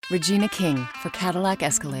Regina King for Cadillac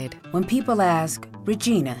Escalade. When people ask,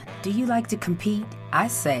 Regina, do you like to compete? I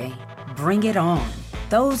say, bring it on.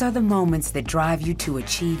 Those are the moments that drive you to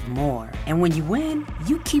achieve more. And when you win,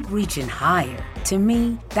 you keep reaching higher. To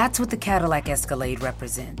me, that's what the Cadillac Escalade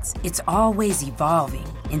represents. It's always evolving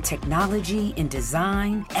in technology, in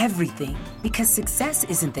design, everything. Because success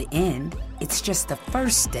isn't the end, it's just the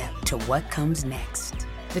first step to what comes next.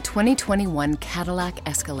 The 2021 Cadillac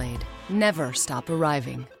Escalade. Never stop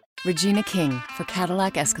arriving. Regina King for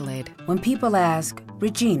Cadillac Escalade. When people ask,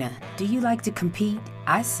 Regina, do you like to compete?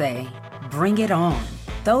 I say, bring it on.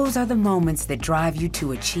 Those are the moments that drive you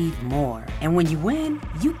to achieve more. And when you win,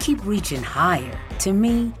 you keep reaching higher. To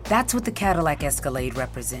me, that's what the Cadillac Escalade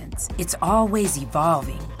represents. It's always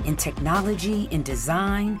evolving in technology, in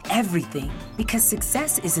design, everything. Because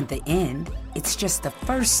success isn't the end, it's just the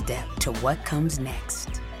first step to what comes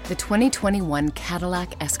next. The 2021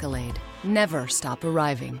 Cadillac Escalade. Never stop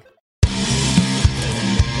arriving.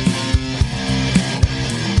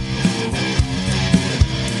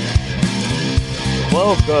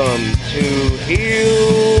 Welcome to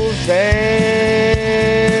Heels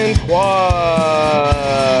and Quads.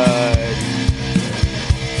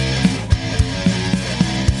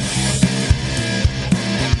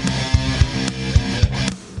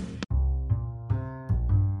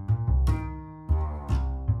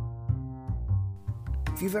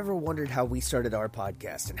 If you've ever wondered how we started our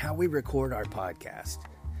podcast and how we record our podcast,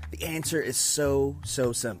 the answer is so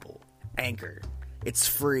simple. Anchor. It's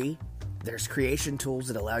free. There's creation tools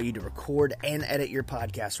that allow you to record and edit your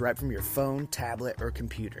podcast right from your phone, tablet, or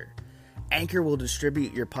computer. Anchor will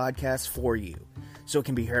distribute your podcast for you, so it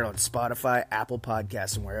can be heard on Spotify, Apple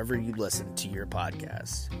Podcasts, and wherever you listen to your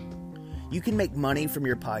podcasts. You can make money from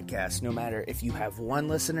your podcast no matter if you have 1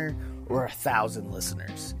 listener or 1,000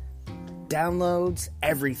 listeners. Downloads,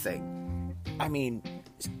 everything. I mean,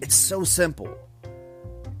 it's so simple.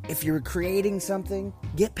 If you're creating something,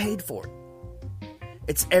 get paid for it.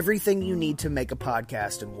 It's everything you need to make a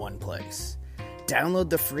podcast in one place. Download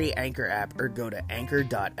the free Anchor app or go to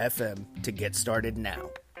anchor.fm to get started now.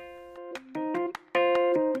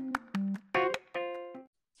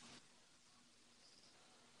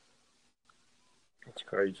 It's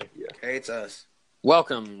crazy. Yeah. Hey, it's us.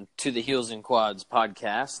 Welcome to the Heels and Quads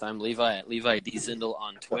podcast. I'm Levi at Levi D. Zindel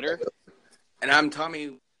on Twitter. And I'm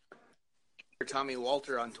Tommy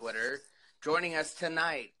Walter on Twitter. Joining us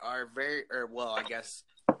tonight are I guess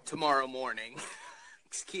tomorrow morning.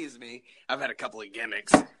 Excuse me. I've had a couple of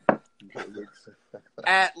gimmicks.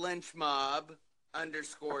 At Lynch Mob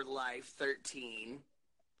 _life13.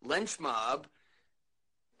 Lynch Mob.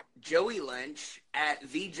 Joey Lynch at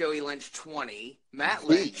the Joey Lynch 20. Matt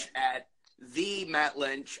Lynch at the Matt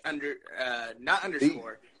Lynch not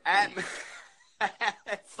underscore at fuck,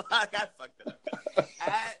 I fucked it up.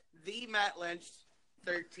 At the Matt Lynch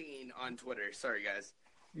 13 on Twitter. Sorry, guys.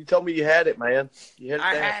 You told me you had it, man.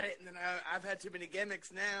 I had it, and then I've had too many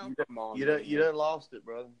gimmicks now. You done lost it,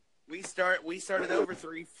 brother. We started over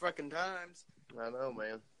 3 fucking times. I know,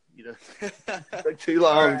 man. You done took too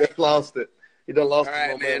long. Right. Lost it. You done lost it. All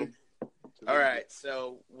right, man. All right,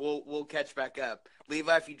 so we'll catch back up.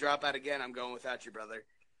 Levi, if you drop out again, I'm going without you, brother.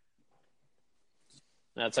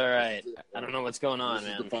 That's all right. I don't know what's going on,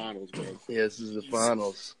 man. This is the finals, bro. Yeah, this is the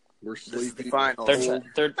finals. We're sleeping. The finals.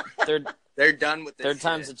 They're done with this. Third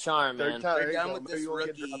time's a charm, man. They're done with this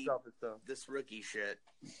rookie shit.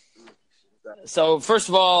 So first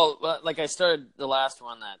of all, like I started the last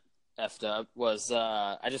one that effed up was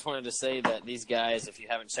I just wanted to say that these guys, if you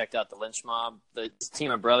haven't checked out the Lynch Mob, the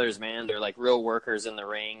team of brothers, man, they're like real workers in the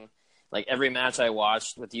ring. Like every match I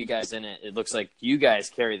watched with you guys in it, it looks like you guys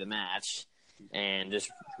carry the match and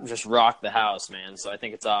just rock the house, man. So I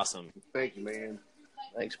think it's awesome. Thank you, man.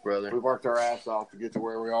 Thanks, brother. We worked our ass off to get to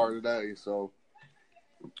where we are today, so.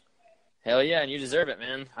 Hell yeah, and you deserve it,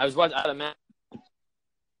 man. I was watching a match in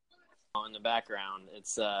the background.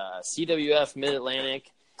 It's CWF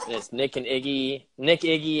Mid-Atlantic. And it's Nick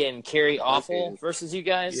Iggy, and Kerry Awful versus you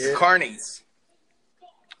guys. Yeah. Carnies.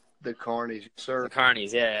 The Carnies, sir. The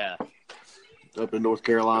Carnies, yeah. Up in North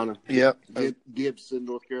Carolina. Yep. Gibson,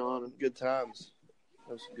 North Carolina. Good times.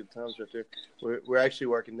 Those are good times right there. We're actually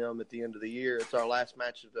working them at the end of the year. It's our last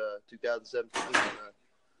match of 2017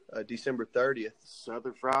 on December 30th.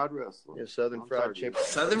 Southern Fried Wrestling. Yeah, Southern Fried Champion.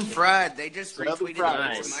 Southern Fried. They just retweeted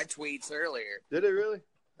Nice. my tweets earlier. Did it really?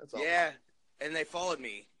 That's awesome. Yeah, and they followed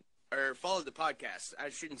me. Or followed the podcast.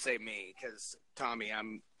 I shouldn't say me, because Tommy,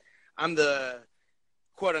 I'm the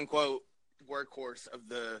quote unquote workhorse of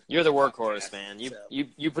the. You're the workhorse, man.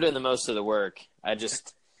 You put in the most of the work. I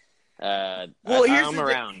just I'm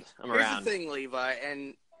around. Here's the thing, Levi,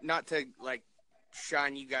 and not to like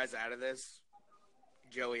shine you guys out of this,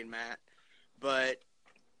 Joey and Matt, but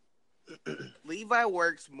Levi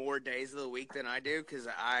works more days of the week than I do because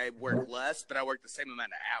I work less, but I work the same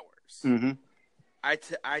amount of hours. Mm-hmm.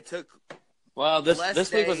 I took Well, this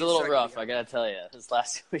week was a little days, rough. I gotta tell you, this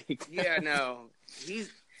last week. Yeah, no,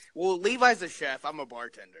 Levi's a chef. I'm a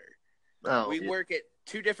bartender. Oh, We work at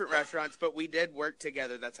two different restaurants, but we did work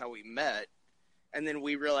together. That's how we met. And then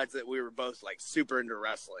we realized that we were both like super into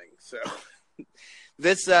wrestling. So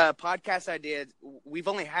this podcast idea, we've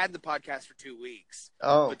only had the podcast for 2 weeks.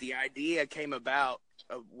 Oh. But the idea came about,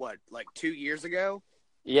 like 2 years ago?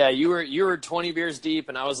 Yeah, you were 20 beers deep,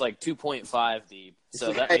 and I was like 2.5 deep.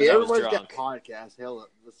 So that Hey, means I was everybody's drunk. got podcasts. Hell,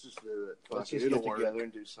 let's just do it. Let's Fuck it. just It'll get work. together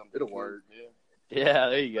and do something. It'll work. Yeah. Yeah,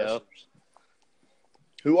 there you go.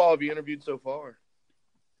 Who all have you interviewed so far?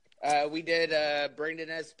 We did Brandon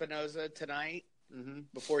Espinoza tonight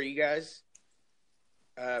before you guys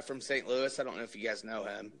from St. Louis. I don't know if you guys know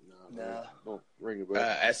him. No. Don't ring a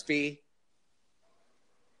bell. SP.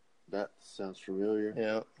 That sounds familiar.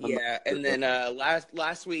 Yeah. Yeah, and then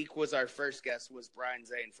last week was our first guest was Brian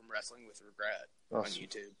Zane from Wrestling with Regret on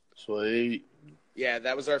YouTube. Sweet. Yeah,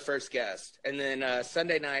 that was our first guest. And then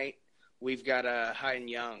Sunday night, we've got Hein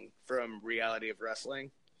Young from Reality of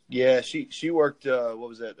Wrestling. Yeah, she worked. What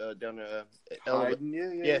was that down at Elevate?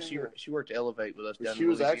 Hayden, Yeah, she worked Elevate with us down. She in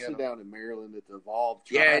was Louisiana. actually down in Maryland at the Evolve.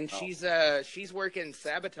 Yeah, and tryout. she's working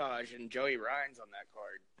Sabotage and Joey Ryan's on that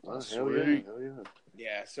card. Oh, hell Sweet. yeah, hell yeah.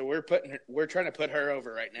 Yeah, so we're trying to put her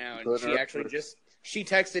over right now, and she actually she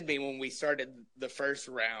texted me when we started the first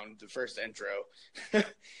round, the first intro.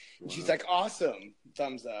 She's like, "Awesome,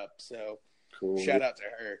 thumbs up!" So Cool. shout out to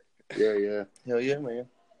her. Yeah. Hell yeah, man.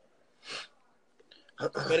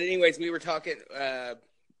 But anyways, we were talking.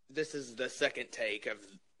 This is the second take of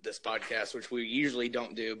this podcast, which we usually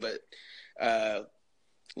don't do, but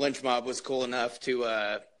Lynch Mob was cool enough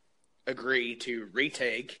to agree to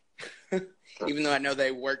retake, even though I know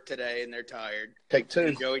they worked today and they're tired. Take two.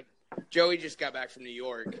 And Joey just got back from New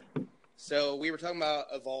York. So we were talking about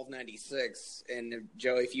Evolve 96, and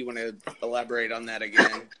Joey, if you want to elaborate on that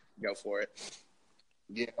again, go for it.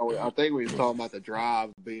 Yeah, I think we were talking about the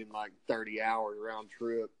drive being like 30 hours round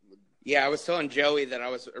trip. Yeah, I was telling Joey that I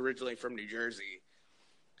was originally from New Jersey,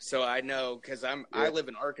 so I know because I live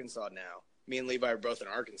in Arkansas now. Me and Levi are both in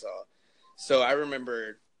Arkansas, so I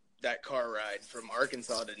remember that car ride from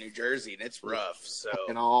Arkansas to New Jersey, and it's rough. So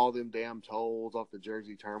And all them damn tolls off the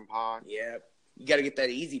Jersey Turnpike. yeah, you got to get that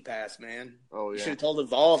easy pass, man. Oh You should yeah. have told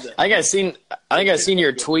Evolve that. I think I seen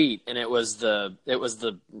your tweet, and it was the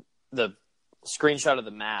screenshot of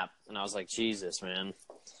the map, and I was like, Jesus, man,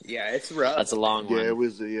 Yeah, it's rough. that's a long one. Yeah, it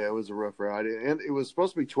was a rough ride, and it was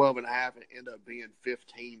supposed to be 12 and a half, and it ended up being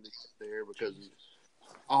 15 to get there because of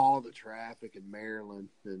all the traffic in Maryland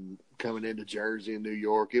and coming into Jersey and New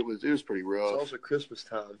York. It was pretty It's rough. also Christmas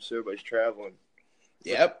time, so everybody's traveling.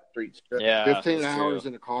 Yep. Streets. Yeah, 15 that's hours true.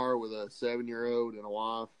 in a car with a 7-year-old and a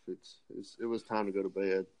wife. It was time to go to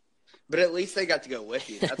bed. But at least they got to go with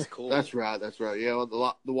you. That's cool. That's right. Yeah,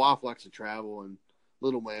 well, the wife likes to travel, and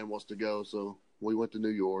little man wants to go, so we went to New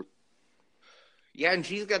York. Yeah, and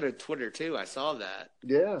she's got a Twitter too. I saw that.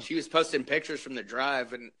 Yeah. She was posting pictures from the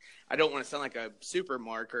drive, and I don't want to sound like a super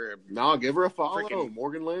marker No, give her a follow, Freaking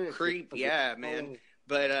Morgan Lynch. creep. Yeah, man.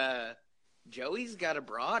 But Joey's got a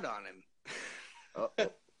broad on him.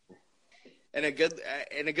 Uh-oh. and a good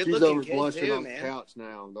She's looking over kid blushing too, on the man. couch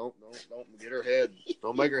now. Don't get her head.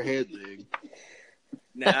 Don't make her head big.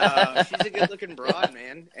 No, she's a good looking broad,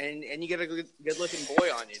 man. And you get a good looking boy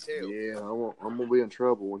on you too. Yeah, I'm gonna be in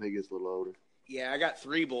trouble when he gets a little older. Yeah, I got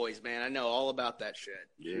 3 boys, man. I know all about that shit.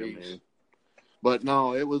 Yeah, man. But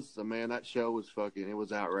no, it was man. That show was fucking. It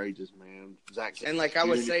was outrageous, man. Zach And like I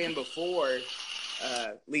was saying before,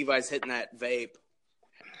 Levi's hitting that vape.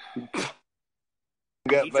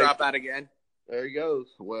 Got He drop out again. There he goes.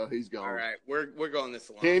 Well, he's gone. All right, we're going this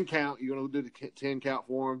along. 10 count. You gonna do the 10 count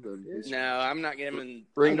for him? Then No, I'm not giving.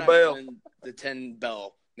 Ring I'm the not bell. giving The 10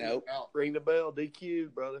 bell. Nope. Ring the bell,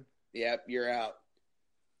 DQ, brother. Yep, you're out.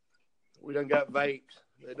 We done got vapes.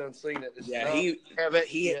 They done seen it. It's Yeah, not- he have it.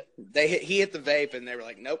 he hit the vape, and they were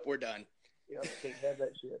like, "Nope, we're done." Yep, can't have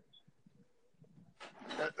that shit.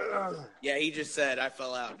 Yeah, he just said, "I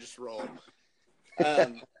fell out. Just roll."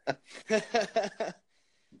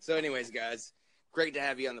 So, anyways, guys, great to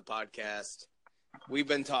have you on the podcast. We've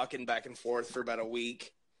been talking back and forth for about a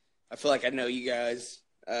week. I feel like I know you guys.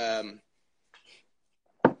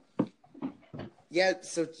 Yeah,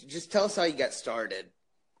 so just tell us how you got started.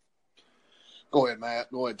 go ahead,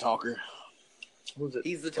 Matt. Go ahead, talker. Was it?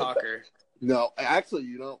 He's the talker. No,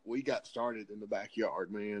 actually, we got started in the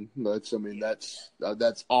backyard, man.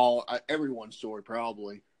 That's all everyone's story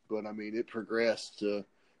probably, but I mean, it progressed to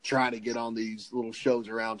trying to get on these little shows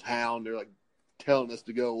around town. They're like telling us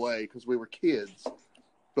to go away because we were kids,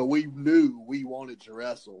 but we knew we wanted to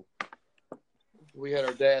wrestle. We had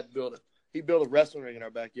our dad build a wrestling ring in our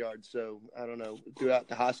backyard. So I don't know, throughout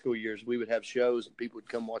the high school years, we would have shows and people would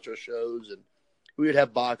come watch our shows, and we would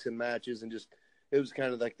have boxing matches, and just it was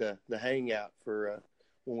kind of like the hangout for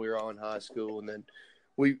when we were all in high school. And then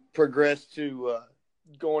we progressed to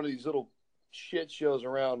going to these little shit shows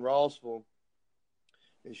around Rossville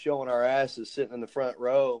and showing our asses, sitting in the front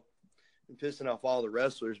row and pissing off all the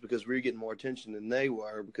wrestlers because we were getting more attention than they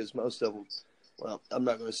were, because most of them, well, I'm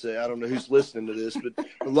not going to say, I don't know who's listening to this, but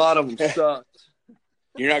a lot of them sucked.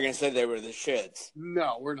 You're not going to say they were the shits.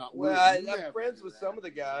 No, we're not. Well, I'm friends with some of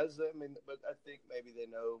the guys. I mean, but I think maybe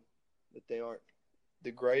they know that they aren't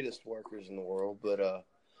the greatest workers in the world. But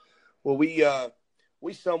well,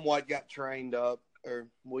 we somewhat got trained up, or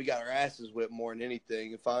we got our asses whipped more than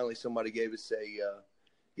anything. And finally, somebody gave us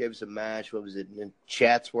a match. What was it, in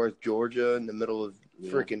Chatsworth, Georgia, in the middle of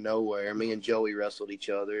freaking nowhere? Me and Joey wrestled each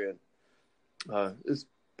other, and it was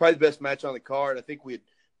probably the best match on the card. I think we had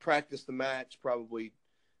practiced the match probably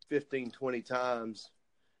 15, 20 times.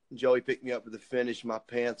 Joey picked me up with the finish. My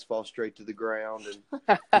pants fall straight to the ground, and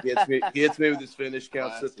he hits me with his finish,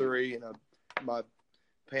 counts to 3, and my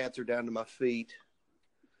pants are down to my feet.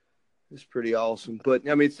 It's pretty awesome. But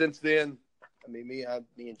I mean, since then, I mean, me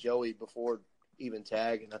and Joey, before even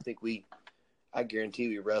tagging, I think I guarantee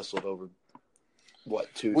we wrestled over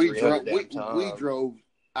 300 times. We drove.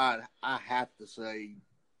 I have to say,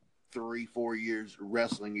 3-4 years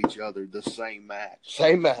wrestling each other the same match,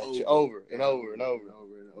 over and over.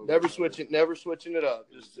 Never switching it up.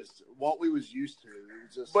 Just what we was used to.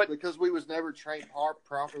 It was just because we was never trained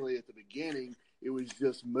properly at the beginning. It was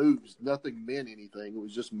just moves. Nothing meant anything. It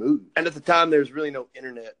was just moves. And at the time, there was really no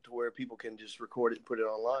internet to where people can just record it and put it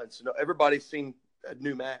online. So everybody's seen a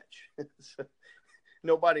new match. So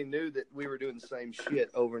nobody knew that we were doing the same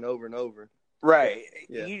shit over and over and over. Right.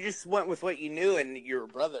 Yeah. You just went with what you knew, and you were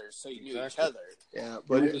brothers, so you knew each other. Yeah,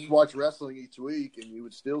 but you just watch wrestling each week, and you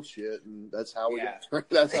would steal shit, and that's how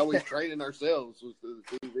that's how we training ourselves, was through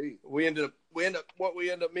the TV. We ended up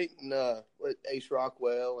meeting with Ace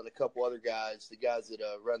Rockwell and a couple other guys, the guys that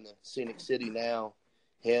run the Scenic City now,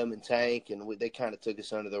 him and Tank, and they kind of took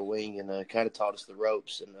us under their wing and kind of taught us the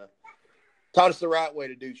ropes and taught us the right way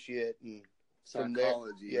to do shit. And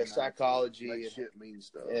psychology. Psychology. Make shit mean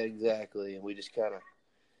stuff. Exactly. And we just kind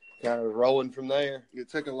of rolling from there. It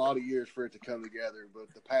took a lot of years for it to come together,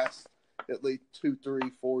 but the past at least 2, 3,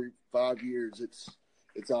 4, 5 years,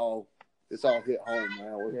 it's all hit home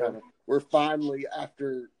now. We're finally,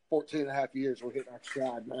 after 14 and a half years, we're hitting our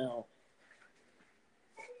stride now.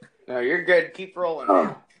 No, you're good. Keep rolling,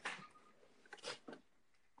 man.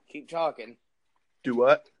 Keep talking. Do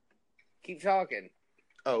what? Keep talking.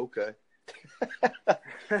 Oh, okay.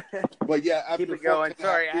 But yeah, after keep it going.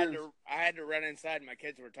 Sorry, I had to run inside. My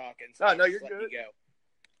kids were talking. So no, you're good. You go.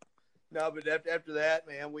 No, but after that,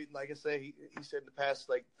 man, we, like I say, he said in the past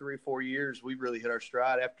 3 or 4 years, we really hit our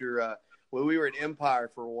stride. After we were at Empire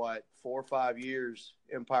for 4 or 5 years,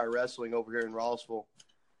 Empire Wrestling over here in Rossville,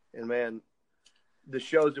 and man, the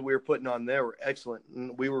shows that we were putting on there were excellent.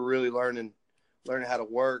 And we were really learning how to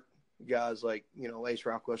work. Guys like Ace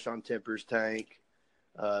Rockwell, Sean Tempers, Tank.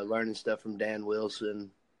 Learning stuff from Dan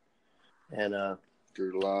Wilson and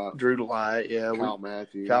Drew Delight,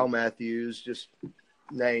 Kyle Matthews, just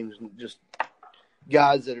names, just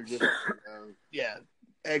guys that are just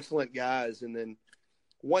excellent guys. And then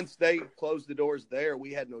once they closed the doors there,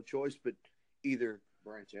 we had no choice but either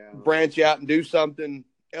branch out and do something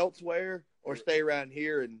elsewhere, or stay around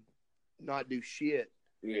here and not do shit.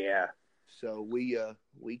 Yeah. So we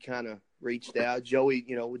kind of reached out. Joey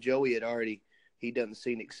had already. He done the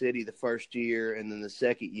Scenic City the first year, and then the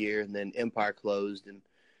second year, and then Empire closed, and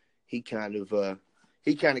he kind of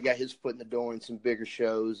got his foot in the door in some bigger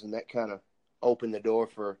shows, and that kind of opened the door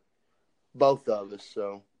for both of us.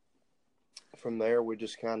 So from there, we're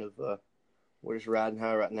just we're just riding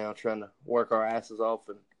high right now, trying to work our asses off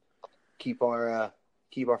and keep our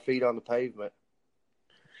feet on the pavement.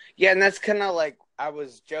 Yeah, and that's kind of like I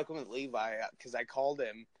was joking with Levi because I called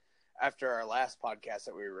him after our last podcast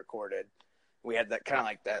that we recorded. We had that kind of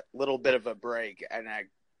like that little bit of a break, and I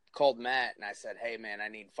called Matt and I said, "Hey man, I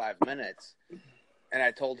need 5 minutes." And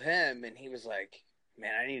I told him, and he was like,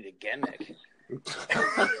 "Man, I need a gimmick."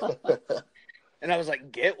 And I was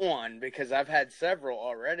like, "Get one," because I've had several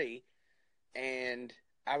already. And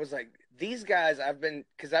I was like, "These guys, I've been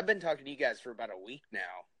talking to you guys for about a week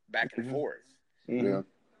now, back and forth. Mm-hmm. Yeah.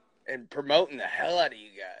 And promoting the hell out of you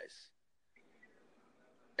guys.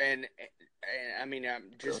 And I mean,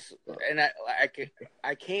 I'm just, and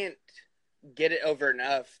I can't get it over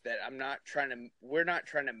enough that we're not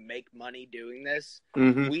trying to make money doing this.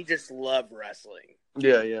 Mm-hmm. We just love wrestling.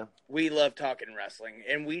 Yeah. We love talking wrestling,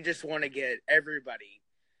 and we just want to get everybody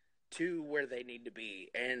to where they need to be.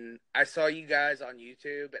 And I saw you guys on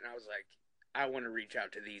YouTube, and I was like, I want to reach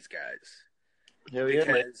out to these guys. Hell yeah,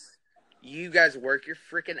 man. Because you guys work your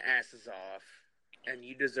freaking asses off, and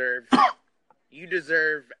you deserve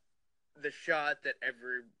the shot that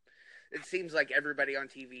it seems like everybody on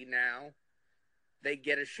TV now, they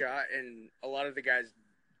get a shot, and a lot of the guys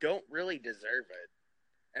don't really deserve it.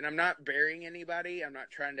 And I'm not burying anybody. I'm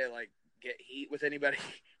not trying to like get heat with anybody,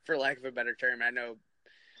 for lack of a better term. I know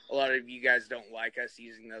a lot of you guys don't like us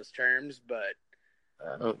using those terms, but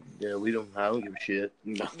I don't give a shit.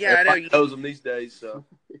 No. Yeah, I know. Everybody knows them these days, so.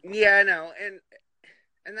 Yeah, I know.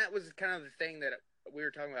 And that was kind of the thing that we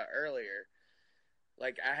were talking about earlier.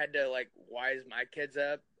 Like, I had to, like, wise my kids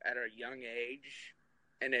up at a young age,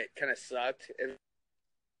 and it kind of sucked.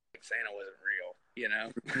 Like Santa wasn't real, you know?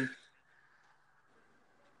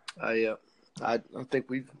 I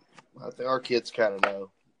think our kids kind of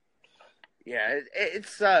know. Yeah, it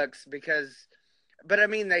sucks because, but I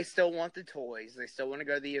mean, they still want the toys. They still want to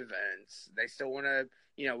go to the events. They still want to,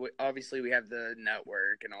 you know, obviously we have the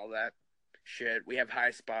network and all that shit. We have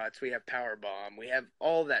High Spots. We have Powerbomb. We have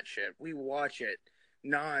all that shit. We watch it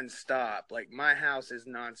nonstop. Like, my house is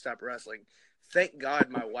nonstop wrestling. Thank God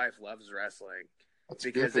my wife loves wrestling. That's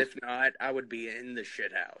because good. if not, I would be in the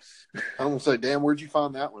shit house. I'm gonna say, damn, where'd you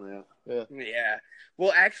find that one at? Yeah.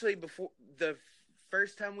 Well, actually, before the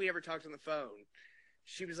first time we ever talked on the phone,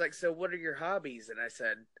 she was like, "So what are your hobbies?" And I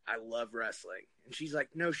said, "I love wrestling." And she's like,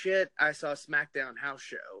 "No shit, I saw SmackDown house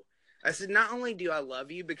show." I said, "Not only do I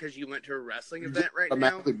love you because you went to a wrestling event right now,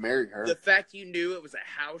 automatically marry her. the fact you knew it was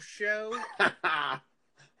a house show,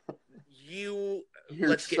 You're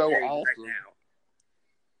let's get so married awesome. right now."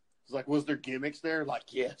 It's like, was there gimmicks there?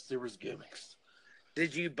 Like, yes, there was gimmicks.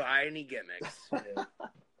 Did you buy any gimmicks? Yeah.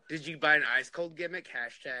 Did you buy an ice cold gimmick?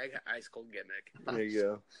 Hashtag ice cold gimmick. There you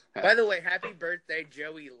go. By the way, happy birthday,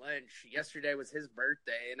 Joey Lynch. Yesterday was his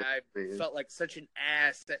birthday, and I felt like such an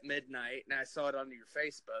ass at midnight, and I saw it on your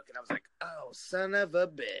Facebook, and I was like, oh, son of a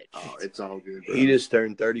bitch. Oh, it's all good, bro. He just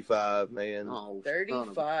turned 35, man. Oh,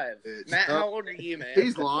 35. bitch. Matt, how old are you, man?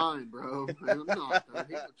 He's lying, bro. I'm not.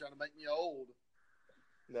 He was trying to make me old.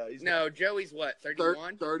 No, he's No, Joey's what,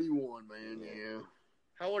 31? 31, man, yeah.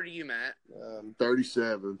 How old are you, Matt?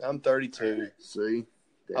 37. I'm 32. See?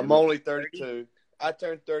 I'm only 32. I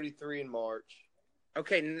turned 33 in March.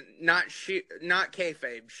 Okay, not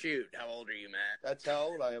kayfabe. Shoot, how old are you, Matt? That's how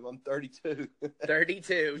old I am. I'm 32.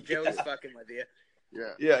 32. Joey's fucking with you.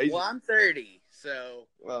 Yeah. Yeah. Well, I'm 30, so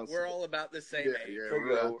Well, we're all about the same age. Yeah,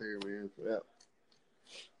 we're out there, man. Yeah.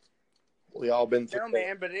 We all been through No,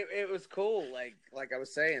 man, but it was cool. Like I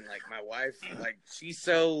was saying, like my wife, like she's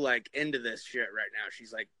so like into this shit right now.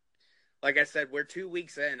 She's like I said, we're 2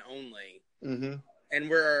 weeks in only, and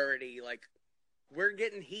we're already like, we're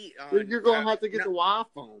getting heat on. You're gonna have to get the wife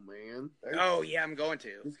on, man. Oh yeah, I'm going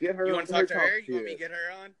to. Just get her. You want to talk to her? Shit. You want me to get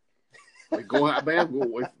her on? Like, go out, man.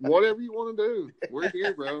 Whatever you want to do. We're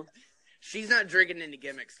here, bro. She's not drinking any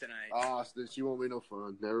gimmicks tonight. Oh, she won't be no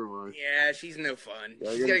fun. Never mind. Yeah, she's no fun.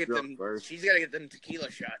 Yeah, She's gotta get drunk them. first. She's gotta get them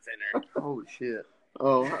tequila shots in her. Holy shit.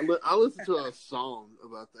 Oh, I listened to a song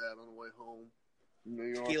about that on the way home from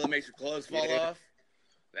New York. Tequila makes your clothes fall off.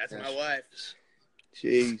 That's my wife.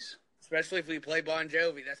 Jeez. Especially if we play Bon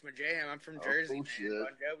Jovi. That's my jam. I'm from Jersey. bullshit. Man.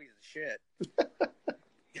 Bon Jovi's the shit.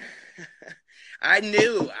 I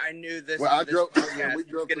knew this. Well, this podcast we was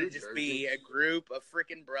drove gonna through just Jersey. be a group of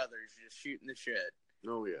freaking brothers just shooting the shit.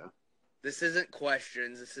 Oh yeah. This isn't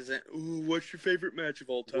questions. This isn't. Ooh, what's your favorite match of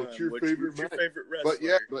all time? What's your favorite match? favorite wrestler? But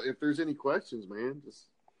yeah, but if there's any questions, man, just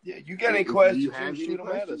You got any Do you questions? have You any shoot them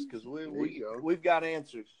at us questions? because There you go. we've got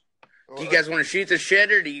answers. Do you guys want to shoot the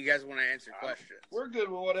shit, or do you guys want to answer questions? We're good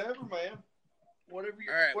with whatever, man. Whatever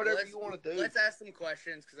you, All right, well, whatever you want to do. Let's ask some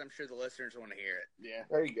questions because I'm sure the listeners want to hear it. yeah.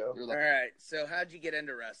 There you go. You're All like, right. So, how'd you get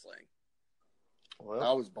into wrestling? Well,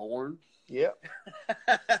 I was born yep.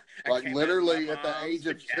 like came out literally of at my the age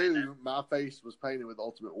of mom's vagina. 2. My face was painted with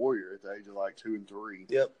Ultimate Warrior at the age of like 2 and 3.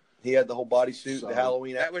 Yep. He had the whole bodysuit, So, the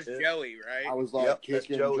Halloween That was outfit. Joey, right? I was like Yep, that's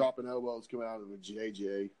kicking, Joey. dropping elbows coming out of a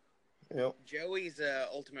JJ. Yep. Joey's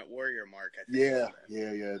Ultimate Warrior mark, I think.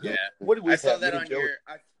 Yeah. Yeah. What did we I saw have? that Me on and Joey? your.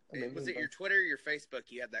 Was it your Twitter or your Facebook?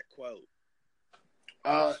 You had that quote.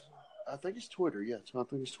 I think it's Twitter. Yeah, I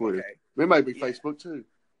think it's Twitter. Okay. It might be Yeah. Facebook too.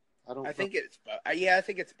 I don't. I think it's both. Yeah, I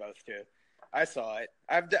think it's both too. I saw it.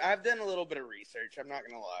 I've done a little bit of research. I'm not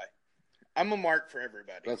gonna lie. I'm a mark for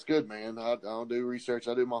everybody. That's good, man. I don't do research.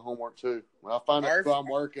 I do my homework too. When I find out who I'm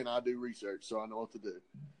working, I do research, so I know what to do.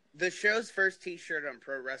 The show's first T-shirt on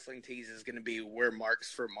Pro Wrestling Tees is going to be "We're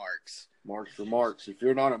Marks for Marks." Marks for marks. If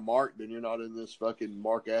you're not a mark, then you're not in this fucking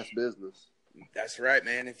mark-ass business. That's right,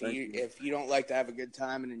 man. If you don't like to have a good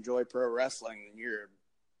time and enjoy pro wrestling, then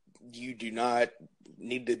you do not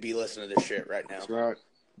need to be listening to this shit right now. That's right.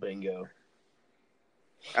 Bingo.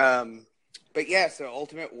 But yeah, so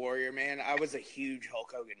Ultimate Warrior, man, I was a huge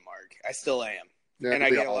Hulk Hogan mark. I still am, Yeah, and I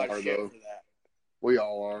get a lot of shit for that. We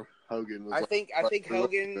all are. Hogan was I think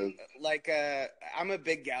Hogan, I'm a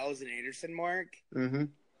big Gallows and Anderson mark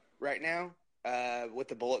right now with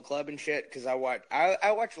the Bullet Club and shit, because I watch a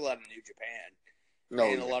lot of New Japan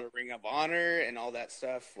and a lot of Ring of Honor and all that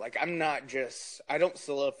stuff. Like, I don't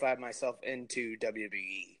solidify myself into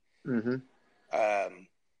WWE.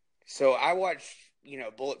 So I watched,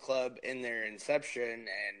 Bullet Club in their inception,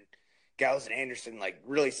 and Gallows and Anderson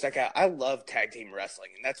really stuck out. I love tag team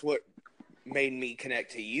wrestling, and that's what made me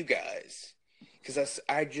connect to you guys, because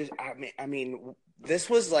I mean this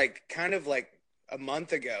was kind of a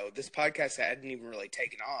month ago. This podcast hadn't even really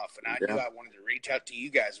taken off, and I knew I wanted to reach out to you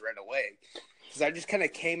guys right away, because I just kind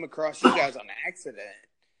of came across you guys on accident,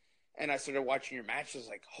 and I started watching your matches.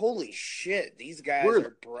 Like, holy shit, these guys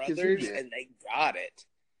are brothers, and they got it.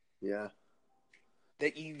 Yeah.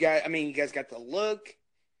 That you guys got the look,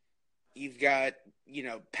 you've got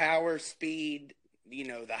power, speed,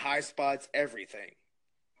 the high spots, everything.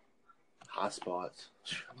 High spots.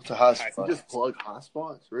 What's a high spot? You just plug high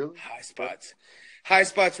spots, really? High spots.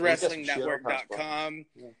 HighSpotsWrestlingNetwork.com.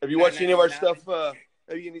 Have you watched any of our stuff?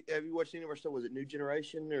 Have you watched any of our stuff? Was it New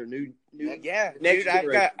Generation or New? Yeah, dude.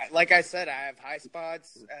 I've got, like I said, I have High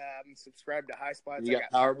Spots. Subscribe to High Spots. You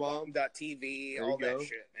got Powerbomb.tv. All that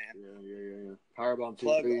shit, man. Yeah. Powerbomb TV.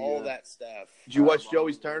 Plug all that stuff. Did you watch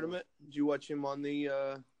Joey's tournament? Did you watch him on the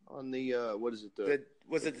what is it?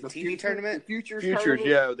 Was it the TV tournament? The Futures,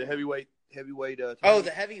 yeah, the heavyweight. Oh,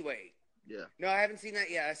 the heavyweight. Yeah. No, I haven't seen that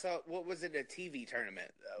yet. I saw, what was it, a TV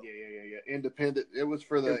tournament, though? Yeah. Independent. It was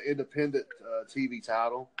for the independent TV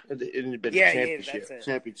title. Championship. That's it.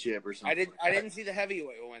 Championship or something. I didn't see the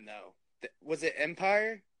heavyweight one, though. Was it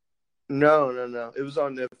Empire? No. It was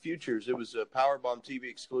on the Futures. It was a Powerbomb TV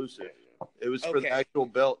exclusive. It was for the actual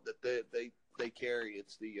belt that they carry.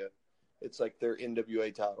 It's like their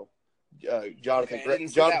NWA title. Jonathan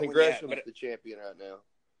Gresham is the champion right now.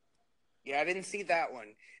 Yeah, I didn't see that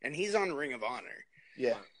one, and he's on Ring of Honor.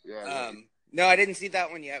 Yeah. No, I didn't see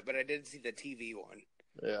that one yet, but I did see the TV one.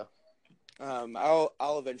 Yeah.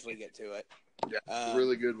 I'll eventually get to it. Yeah,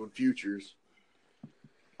 really good one, Futures.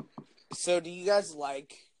 So, do you guys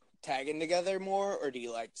like tagging together more, or do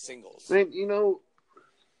you like singles? Man,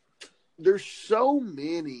 there's so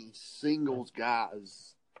many singles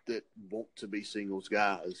guys that want to be singles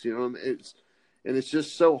guys. It's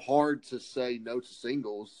just so hard to say no to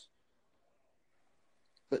singles.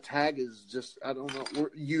 But tag is just, I don't know, we're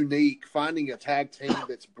unique. Finding a tag team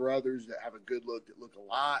that's brothers that have a good look, that look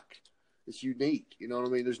alike, it's unique. You know what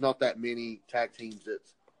I mean? There's not that many tag teams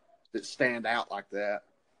that stand out like that.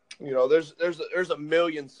 There's a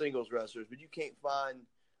million singles wrestlers, but you can't find,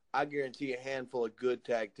 I guarantee, a handful of good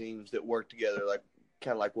tag teams that work together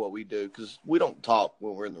kind of like what we do, because we don't talk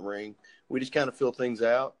when we're in the ring. We just kind of feel things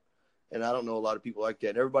out, and I don't know a lot of people like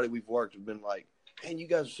that. And everybody we've worked have been like, man, you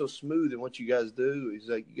guys are so smooth in what you guys do. He's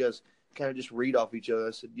like, you guys kind of just read off each other.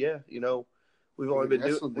 I said, yeah, we've only been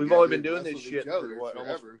doing this shit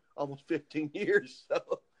for almost 15 years.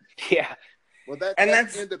 So yeah, well,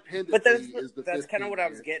 that's independent. But that's kind of what I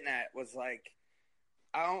was getting at. Was like,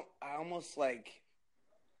 I almost like,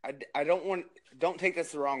 I don't take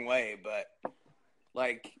this the wrong way, but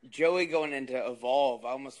like Joey going into Evolve,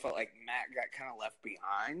 I almost felt like Matt got kind of left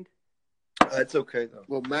behind. That's okay though.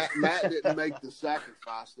 Well, Matt didn't make the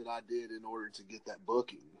sacrifice that I did in order to get that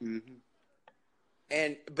booking. Mm-hmm.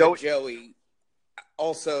 But Joey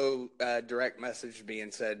also direct messaged me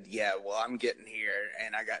and said, "Yeah, well, I'm getting here,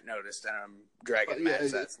 and I got noticed, and I'm dragging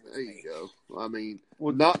Matt's ass." There you go. I mean,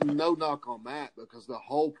 no knock on Matt, because the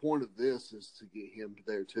whole point of this is to get him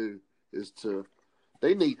there too.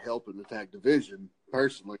 They need help in the tag division.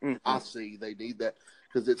 Personally, I see they need that.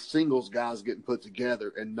 Because it's singles guys getting put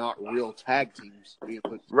together and not real tag teams being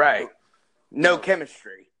put together. Right. No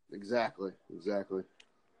chemistry. Exactly.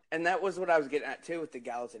 And that was what I was getting at, too, with the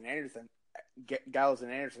Gallows and Anderson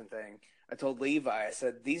thing. I told Levi, I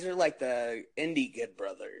said, these are like the indie Good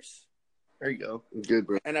Brothers. There you go. Good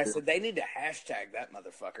brother. And I said, they need to hashtag that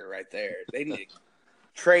motherfucker right there. They need to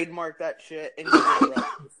trademark that shit. Indie Good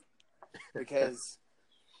Brothers. Because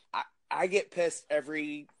I get pissed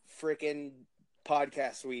every freaking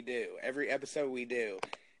podcast we do, every episode we do.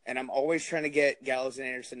 And I'm always trying to get Gallows and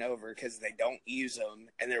Anderson over because they don't use them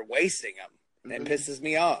and they're wasting them. And it pisses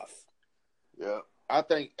me off. Yeah. I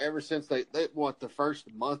think ever since the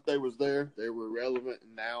first month they was there, they were relevant.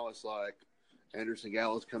 And now it's like Anderson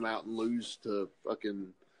Gallows come out and lose to fucking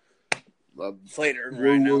Slater and woo,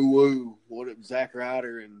 Rhino. woo, woo. Zach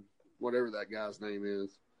Ryder and whatever that guy's name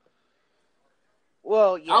is.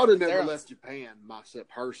 Well, yeah, I would have never left Japan myself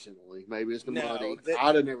personally. Maybe it's the money.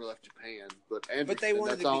 I'd have never left Japan, but they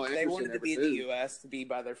wanted to be in the U.S. to be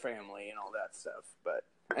by their family and all that stuff.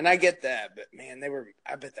 And I get that, but man,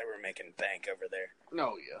 I bet they were making bank over there.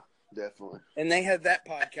 Oh yeah, definitely. And they had that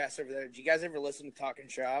podcast over there. Did you guys ever listen to Talking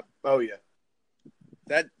Shop? Oh yeah,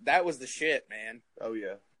 that was the shit, man. Oh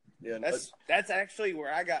yeah, yeah. That's actually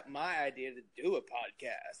where I got my idea to do a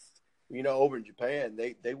podcast. You know, over in Japan,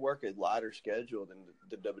 they work a lighter schedule than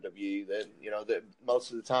the WWE. Then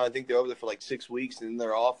most of the time, I think they're over there for like 6 weeks, and then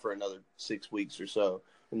they're off for another 6 weeks or so,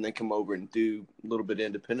 and they come over and do a little bit of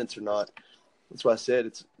independence or not. That's why I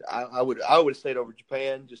said I would have stayed over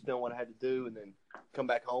Japan, just knowing what I had to do, and then come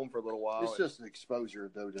back home for a little while. It's just an exposure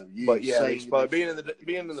of WWE. But yeah, being in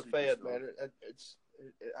the Fed, man,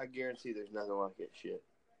 I guarantee there's nothing like that shit.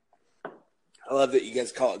 I love that you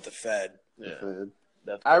guys call it the Fed. Yeah. Fed.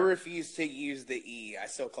 I refuse to use the E. I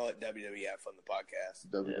still call it WWF on the podcast.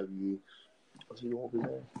 WWE. So you won't be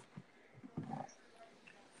there.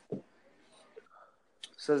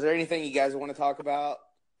 So is there anything you guys want to talk about?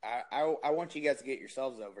 I want you guys to get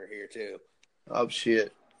yourselves over here, too. Oh,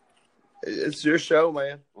 shit. It's your show,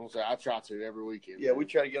 man. I try to every weekend. Yeah, we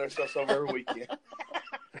try to get ourselves over every weekend.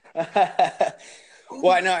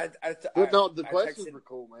 Well, I know. The questions were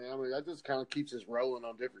cool, man. I mean, that just kind of keeps us rolling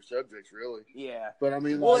on different subjects, really. Yeah. But I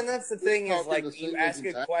mean, and that's the thing is, like, you ask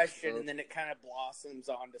a question and then it kind of blossoms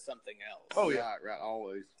onto something else. Oh, yeah. Right,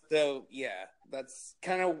 always. So, yeah, that's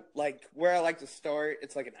kind of like where I like to start.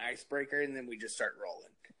 It's like an icebreaker, and then we just start rolling.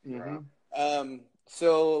 Mm-hmm.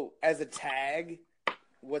 So, as a tag,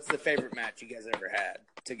 what's the favorite match you guys ever had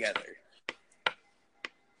together?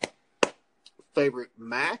 Favorite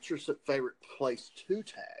match or favorite place to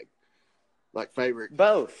tag? Like favorite?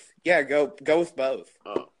 Both. Yeah, go with both.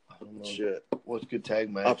 Oh, shit. What's a good tag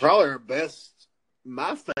match? Probably our best.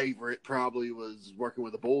 My favorite probably was working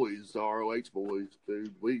with the boys, the ROH boys,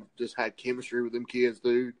 dude. We just had chemistry with them kids,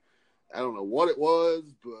 dude. I don't know what it was,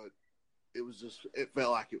 but it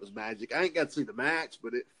felt like it was magic. I ain't got to see the match,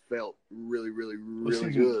 but it felt really, really,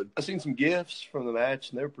 really good. I've seen some GIFs from the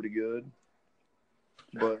match, and they're pretty good.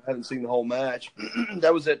 But I haven't seen the whole match.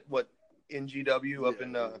 That was at, NGW up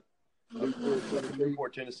in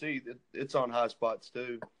Newport, Tennessee. It's on High Spots,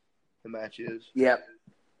 too. The match is. Yep.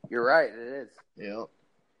 You're right. It is. Yeah.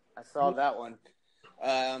 I saw that one.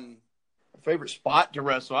 Favorite spot to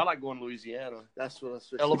wrestle? I like going to Louisiana. That's what I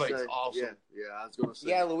said. Elevate's awesome. Yeah, I was going to say.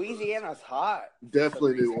 Yeah, Louisiana's hot.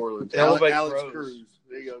 Definitely New Orleans. Elevate Alex Cruz. Cruz.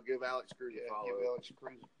 There you go. Give Alex Cruz a follow. Give Alex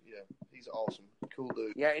Cruz. Yeah, he's awesome. Cool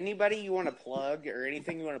dude. Yeah, anybody you want to plug or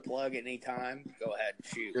anything you want to plug at any time, go ahead and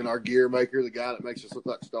shoot. And our gear maker, the guy that makes us look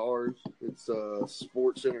like stars. It's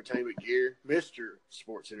Sports Entertainment Gear. Mr.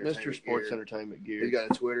 Sports Entertainment Gear. He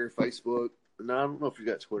got a Twitter, Facebook. No, I don't know if you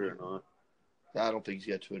got Twitter or not. I don't think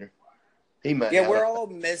he's got Twitter. He might. Yeah, we're all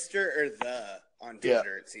Mr. or the on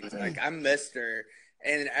Twitter, it seems like. I'm Mr.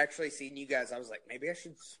 And actually seeing you guys, I was like, maybe I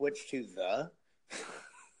should switch to the.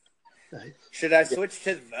 Should I switch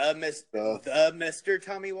to the Mr.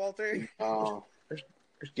 Tommy Walter? Oh, there's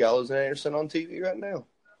Gallows and Anderson on TV right now.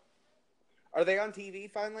 Are they on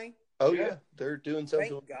TV finally? Oh yeah, they're doing something.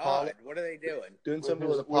 Thank with God. Apollo. What are they doing? Doing something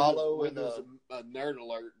with Apollo and a Nerd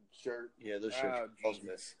Alert shirt. Yeah, those shirts. Oh, awesome.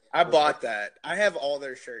 Jesus. I bought that. I have all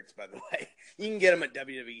their shirts, by the way. You can get them at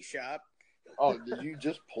WWE Shop. Oh, did you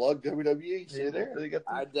just plug WWE? Yeah, there. They got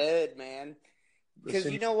I did, man.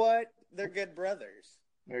 Because you know what? They're good brothers.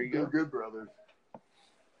 There you go. They're good brothers.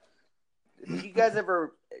 Did you guys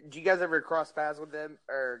ever cross paths with them?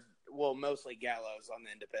 Or, well, mostly Gallows on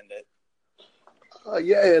the independent. At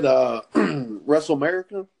Wrestle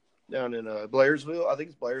America down in Blairsville. I think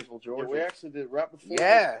it's Blairsville, Georgia. Yeah, we actually did right before.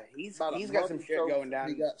 Yeah, he's got some shit going down.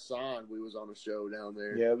 He got signed. We was on a show down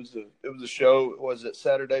there. Yeah, it was a show. Was it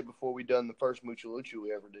Saturday before we done the first Mucha Lucha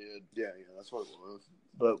we ever did? Yeah, that's what it was.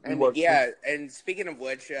 But and speaking of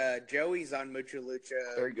which, Joey's on Mucha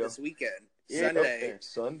Lucha this weekend. Yeah,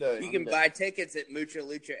 Sunday. You can buy tickets at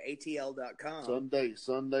muchaluchaatl.com. Sunday.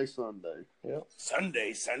 Yep.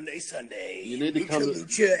 Sunday. You need to come to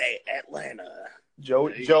Lucha Atlanta.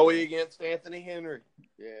 Joey against Anthony Henry.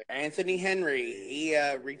 Yeah. Anthony Henry, he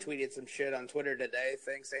retweeted some shit on Twitter today.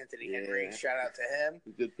 Thanks, Anthony Henry. Shout out to him.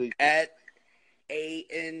 Good people. At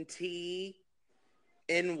ANTNY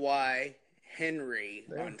Henry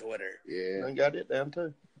on Twitter. Yeah. I got it down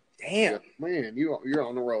too. Damn. Yeah. Man, you're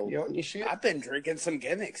on the roll. You on your shit? I've been drinking some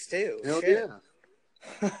gimmicks too. Hell Shit.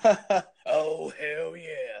 yeah. Oh, hell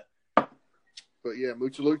yeah. But yeah,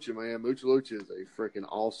 Mucha Lucha, man. Mucha Lucha is a freaking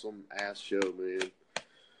awesome ass show, man.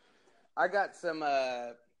 I got some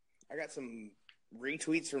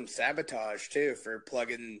retweets from Sabotage too for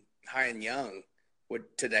plugging High and Young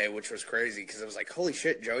today, which was crazy because I was like, holy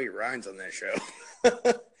shit, Joey Ryan's on that show.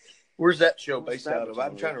 Where's that show based out of?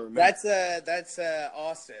 I'm trying to remember. That's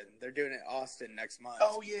Austin. They're doing it Austin next month.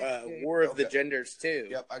 Oh yeah. War of the Genders too.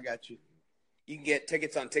 Yep, I got you. You can get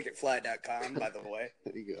tickets on ticketfly.com, by the way.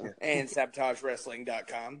 There you go. And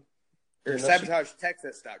sabotagewrestling.com. Or Yeah, no,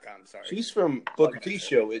 sabotagetexas.com, sorry. She's from Booker T's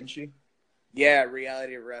show, isn't she? Yeah,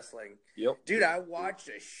 Reality of Wrestling. Yep. Dude, I watched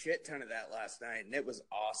a shit ton of that last night, and it was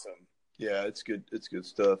awesome. Yeah, it's good. It's good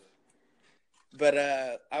stuff. But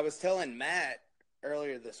I was telling Matt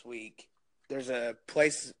earlier this week, there's a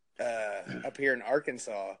place up here in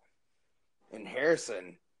Arkansas, in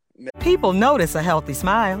Harrison. People notice a healthy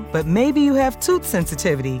smile, but maybe you have tooth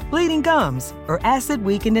sensitivity, bleeding gums, or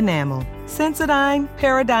acid-weakened enamel. Sensodyne,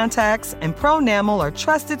 Parodontax, and Pronamel are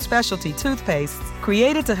trusted specialty toothpastes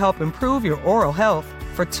created to help improve your oral health.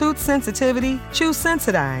 For tooth sensitivity, choose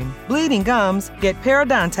Sensodyne. Bleeding gums, get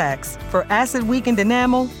Parodontax. For acid-weakened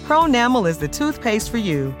enamel, Pronamel is the toothpaste for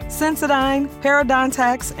you. Sensodyne,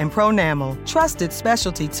 Parodontax, and Pronamel. Trusted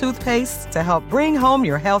specialty toothpastes to help bring home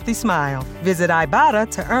your healthy smile. Visit Ibotta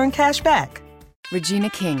to earn cash back. Regina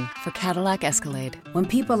King for Cadillac Escalade. When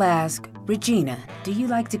people ask, Regina, do you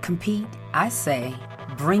like to compete? I say,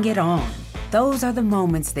 bring it on. Those are the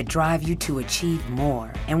moments that drive you to achieve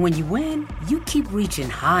more. And when you win, you keep reaching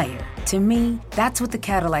higher. To me, that's what the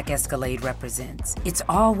Cadillac Escalade represents. It's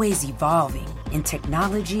always evolving in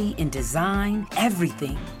technology, in design,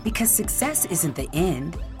 everything. Because success isn't the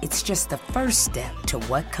end, it's just the first step to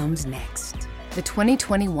what comes next. The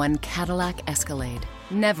 2021 Cadillac Escalade.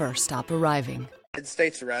 Never stop arriving. United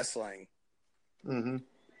States Wrestling. Mm-hmm.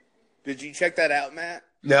 Did you check that out, Matt?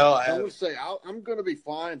 No, I I haven't. would say I'm going to be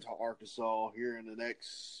flying to Arkansas here in the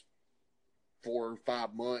next 4 or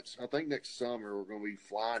 5 months. I think next summer we're going to be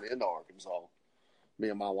flying into Arkansas. Me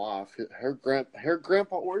and my wife. Her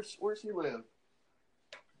grandpa. Where's he live?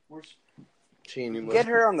 Where's She ain't even Get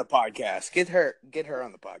her on the podcast. Get her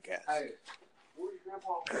on the podcast. Hey, where's your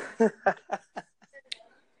grandpa?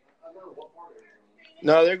 I know what part of it.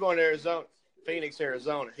 No, they're going to Arizona, Phoenix,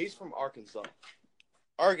 Arizona. He's from Arkansas.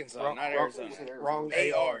 Arkansas, Wrong- not wrong- Arizona. wrong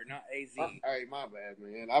AR, not AZ. Hey, my bad,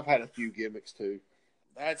 man. I've had a few gimmicks too.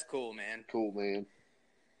 That's cool, man. Cool, man.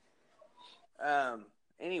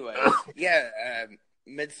 Anyway, yeah,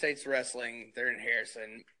 Mid-States Wrestling, they're in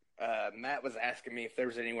Harrison. Matt was asking me if there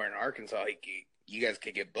was anywhere in Arkansas you guys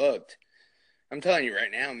could get booked. I'm telling you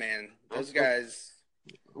right now, man, those guys,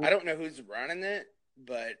 I don't know who's running it,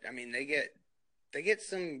 but, I mean, they get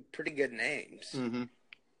some pretty good names. Mm-hmm.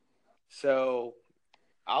 So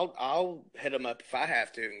I'll hit them up if I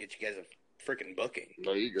have to and get you guys a freaking booking.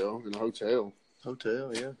 There you go. In a hotel.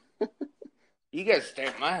 Hotel, yeah. You guys stay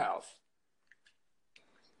at my house.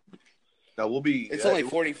 No, we'll be. It's only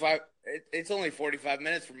 45. It's only 45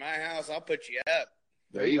 minutes from my house. I'll put you up.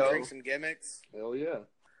 There you go. Drink some gimmicks. Hell yeah.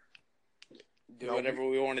 Do whatever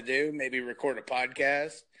we want to do. Maybe record a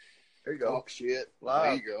podcast. There you go. Talk shit. Live.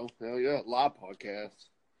 There you go. Hell yeah. Live podcast.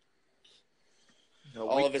 No,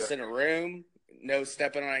 All of us in a room. No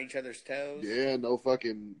stepping on each other's toes. Yeah, no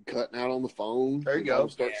fucking cutting out on the phone. There you go.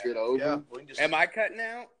 Start shit over. Yeah, we can just. Am I cutting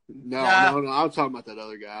out? No, Nah. no. I was talking about that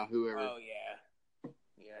other guy, whoever. Oh yeah.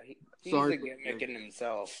 Yeah, he's Sorry. a gimmick in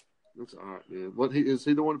himself. That's all right, man. Is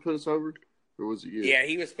he the one that put us over? Or was it you? Yeah,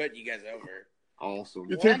 he was putting you guys over. Awesome.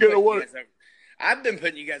 You Well, think I'm putting it'll you work? guys over. I've been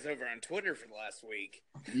putting you guys over on Twitter for the last week.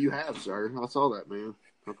 You have, sir. I saw that, man.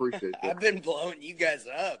 I appreciate that. I've been blowing you guys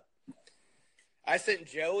up. I sent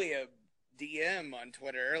Joey a DM on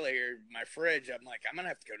Twitter earlier, my fridge. I'm like, I'm going to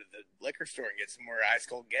have to go to the liquor store and get some more ice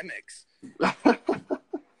cold gimmicks.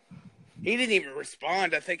 He didn't even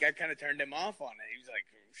respond. I think I kind of turned him off on it. He was like,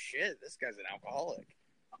 oh, shit, this guy's an alcoholic.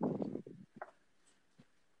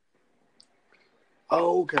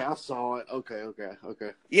 Oh, okay. I saw it. Okay.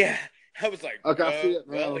 Yeah. I was like, Okay, I see it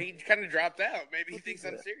now. well, he kind of dropped out. Maybe he thinks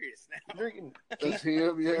I'm serious now. drinking. That's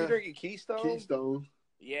him, yeah. You drinking Keystone? Keystone.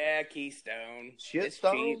 Yeah, Keystone. Shit It's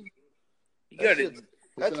stone? cheap. You go to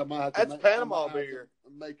That's Panama beer.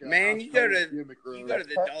 Man, you go to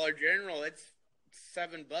the Dollar General. It's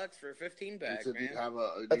 $7 for a 15-pack, Do man. you have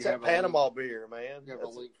a, That's that Panama beer, man. You have a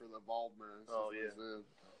link for the Baldman. Oh, yeah.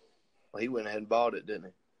 Well, he went ahead and bought it, didn't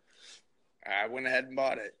he? I went ahead and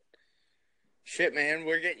bought it. Shit, man,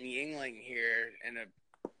 we're getting Yingling here in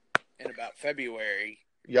about February.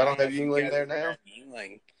 Y'all don't have Yingling there now?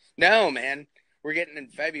 Yingling. No, man. We're getting in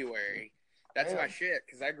February. That's Damn. my shit,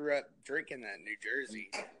 because I grew up drinking that in New Jersey.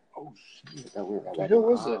 Oh, shit. What the hell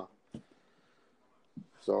was it?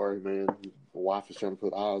 Sorry, man. My wife is trying to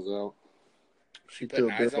put eyes out. She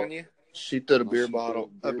Putting eyes on you? She threw a No, beer she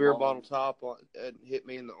bottle, threw a beer bottle top on, and hit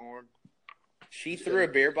me in the arm. She threw a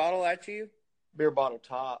beer bottle at you? Beer bottle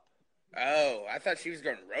top. Oh, I thought she was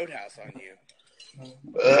going to roadhouse on you.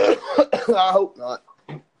 I hope not.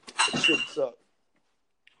 It should suck.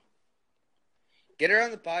 Get her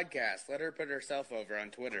on the podcast. Let her put herself over on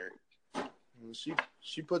Twitter.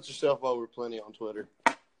 She puts herself over plenty on Twitter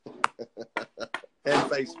and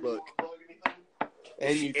Facebook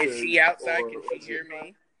and YouTube. Is she outside? Can she hear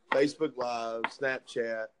me? Facebook Live,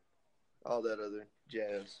 Snapchat, all that other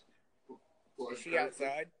jazz. Is she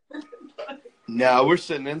outside? No, we're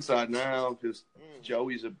sitting inside now because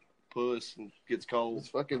Joey's a puss and gets cold. It's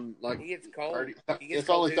fucking like He gets cold. 30 He gets it's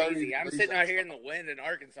cold only too 30 easy. I'm degrees sitting out here in the wind in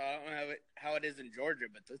Arkansas. I don't know how it is in Georgia,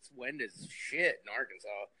 but this wind is shit in Arkansas.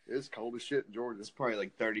 It's cold as shit in Georgia. It's probably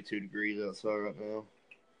like 32 degrees outside right now.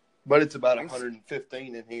 But it's about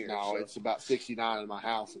 115 in here. No, so it's about 69 in my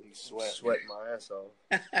house, and he's sweating my ass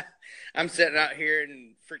off. I'm sitting out here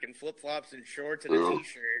in freaking flip-flops and shorts and a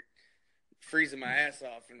T-shirt, freezing my ass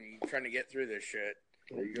off and trying to get through this shit.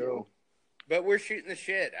 There you go. But we're shooting the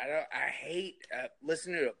shit. I hate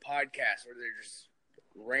listening to a podcast where they're just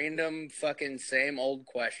random fucking same old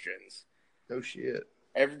questions. No shit.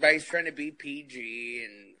 Everybody's trying to be PG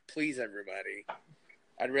and please everybody.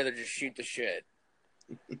 I'd rather just shoot the shit.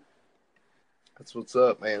 That's what's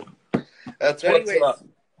up, man. That's So what's anyways, up.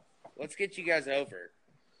 let's get you guys over.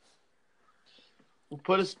 Well,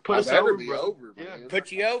 put us I over, be bro. over, Yeah. man.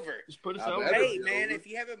 Put you over. Just put us I over. better Hey, be man, over. if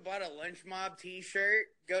you haven't bought a Lynch Mob t-shirt,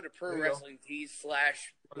 go to There you go. Pro Wrestling Tees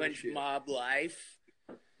 / Lynch shit. Mob Life.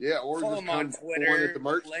 Yeah, or Follow just him on come Twitter, at the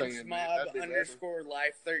merch Lynch stand, man. Mob That'd be better.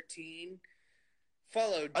 _Life 13.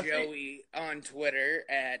 Follow I think- Joey on Twitter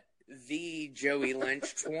at the Joey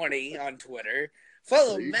Lynch 20 on Twitter.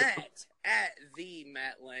 Follow There you go. Matt at the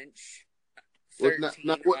Matt Lynch Was, 13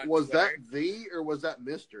 on was that Twitter. the or was that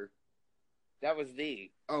Mr.? That was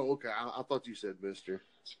the. Oh, okay. I thought you said Mr.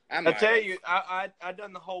 I tell you, I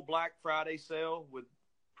done the whole Black Friday sale with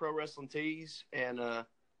Pro Wrestling Tees, and I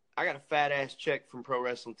got a fat ass check from Pro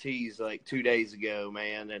Wrestling Tees like 2 days ago,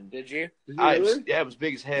 man. And Did you? Did you really? it was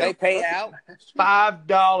big as hell. They pay out?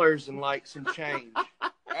 $5 and like some change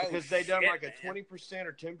Oh, because they done shit, like a man. 20%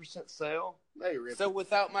 or 10% sale. They ripped So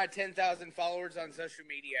without my 10,000 followers on social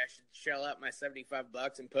media, I should shell out my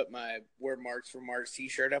 $75 and put my Wear Marks for Marks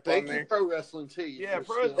t-shirt up on Thank there. you, Pro Wrestling Tees. Yeah, for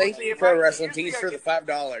Pro- still- Thank you, If Pro I- Wrestling usually Tees, I for the get-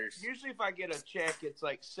 $5. Usually, if I get a check, it's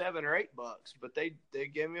like $7 or $8, but they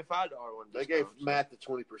gave me a $5 one. They gave discount, so. Matt the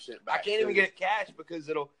 20% I back. can't even too. get it cash because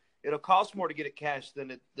it'll cost more to get it cash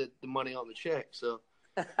than the money on the check. So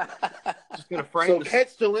just gonna frame. So the,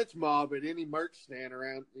 catch the Lynch Mob at any merch stand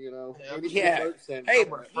around, any Yeah. merch stand. Hey, I'm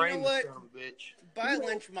gonna frame you know this what? son of a bitch. Buy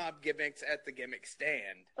Lynch Mob gimmicks at the gimmick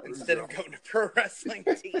stand instead of going to Pro Wrestling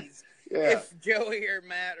Tees. Yeah. If Joey or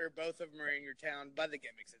Matt or both of them are in your town, buy the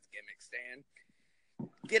gimmicks at the gimmick stand.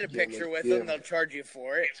 Get a picture with them. They'll charge you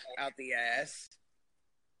for it out the ass.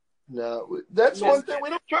 No, that's one thing. We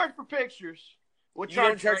don't charge for pictures. We You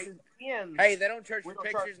don't charge charge for skins. Hey, they don't charge We for don't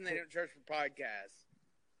pictures charge and they for- don't charge for podcasts.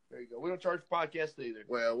 There you go. We don't charge for podcasts either.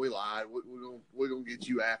 Well, we lied. We're gonna get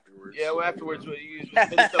you afterwards. Yeah, well, afterwards we use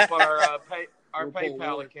put stuff on our We'll put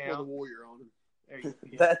PayPal Put the account. warrior on him. There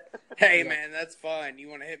you go. Hey, man, that's fine. You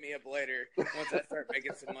want to hit me up later once I start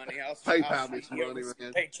making some money? I'll PayPal shoot me some you money, over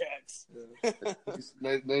some man. paychecks. Just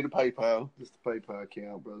need a PayPal. Just a PayPal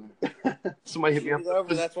account, brother. Somebody hit me Shoot up. it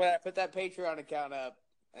over. That's why I put that Patreon account up.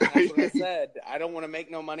 And that's what I said. I don't want to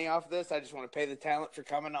make no money off this. I just want to pay the talent for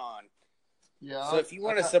coming on. Yeah. So if you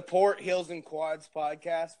want to support Heels and Quads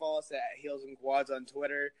podcast, follow us at Heels and Quads on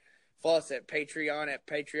Twitter. Follow us at Patreon at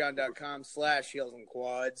patreon.com/Heels and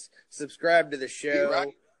Quads. Subscribe to the show.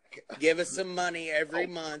 Right. Give us some money every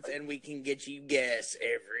month, and we can get you guests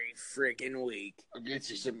every freaking week. I'll get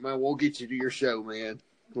you some. Man, we'll get you to your show, man,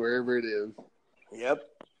 wherever it is. Yep.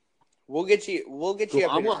 We'll get you. We'll get you. Cool.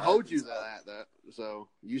 Up I'm here gonna in hold you to Arkansas. that. So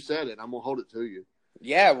you said it. I'm gonna hold it to you.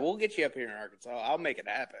 Yeah, we'll get you up here in Arkansas. I'll make it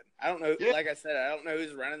happen. I don't know. Yeah. Like I said, I don't know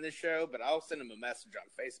who's running this show, but I'll send them a message on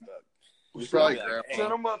Facebook. You probably Like, grab hey.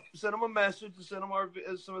 Send them a message and send them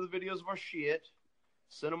some of the videos of our shit.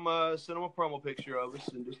 Send them a promo picture of us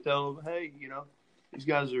and just tell them, hey, These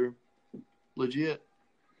guys are legit.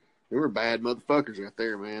 They were bad motherfuckers right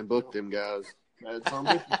there, man. Book them guys.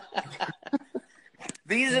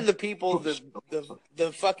 These are the people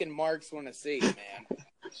the fucking marks want to see, man.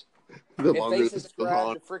 If they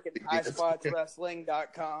subscribe to freaking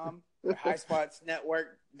highspotswrestling.com or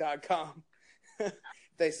highspotsnetwork.com, if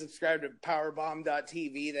they subscribe to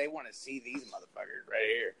powerbomb.tv, they want to see these motherfuckers right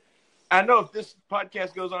here. I know if this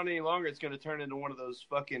podcast goes on any longer, it's going to turn into one of those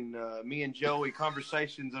fucking me and Joey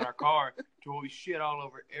conversations in our car to where we shit all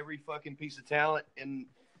over every fucking piece of talent in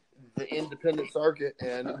the independent circuit,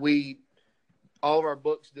 and all of our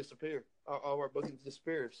books disappear. All of our bookings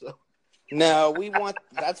disappear, so. No,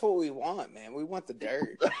 that's what we want, man. We want the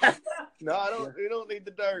dirt. No, we don't need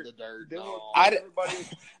the dirt. The dirt. No.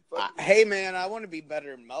 Hey, man, I want to be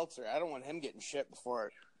better than Meltzer. I don't want him getting shit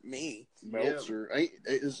before me. Meltzer.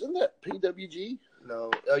 Isn't that PWG?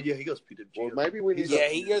 No. Oh, yeah, he goes PWG. Well, maybe we need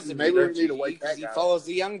he goes to maybe PWG we need to wake that he guy. follows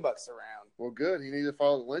the Young Bucks around. Well, good. He needs to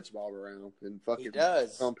follow the Lynch Mob around and fucking He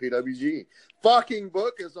does. on PWG. Fucking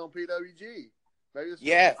book us on PWG.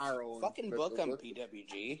 Yeah, fucking book on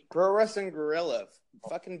PWG. Pro Wrestling Gorilla.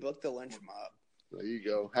 Fucking book the Lynch Mob. There you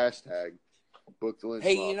go. Hashtag book the Lynch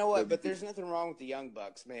Mob. Hey, you know what? But there's nothing wrong with the Young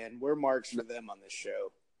Bucks, man. We're marks for them on this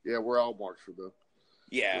show. Yeah, we're all marks for them.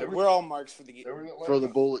 Yeah, we're all marks for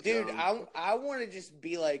the Bullet. Dude, I want to just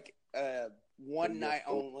be like a one night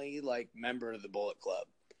only like member of the Bullet Club.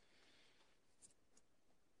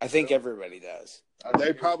 I think everybody does.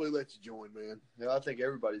 They probably let you join, man. Yeah, I think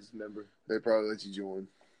everybody's a member. They probably let you join.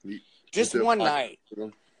 Just one night.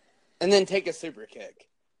 And then take a super kick.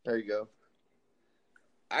 There you go.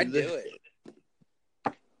 I'd do it.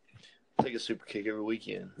 Take a super kick every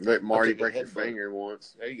weekend. Let Marty break your finger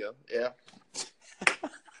once. There you go. Yeah.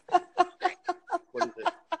 What is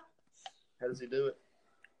it? How does he do it?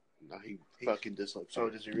 No, he fucking dislocates. Oh,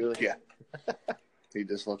 does he really? Yeah. He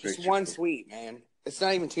dislocates. Just one sweet, man. It's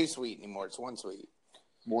not even too sweet anymore. It's one sweet.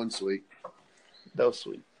 One sweet. No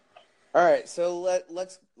sweet. All right, so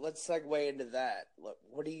let's segue into that. Look,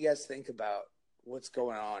 what do you guys think about what's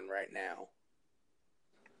going on right now?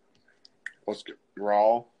 What's good?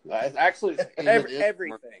 Raw? Actually,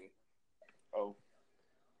 everything. Oh,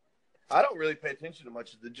 I don't really pay attention to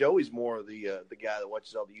much. The Joey's more of the guy that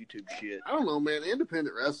watches all the YouTube shit. I don't know, man.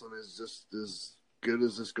 Independent wrestling is just as good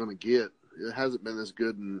as it's going to get. It hasn't been this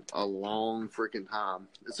good in a long freaking time.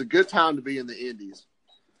 It's a good time to be in the indies.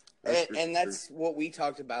 That's what we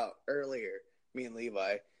talked about earlier, me and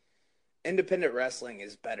Levi. Independent wrestling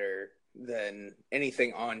is better than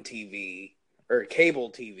anything on TV, or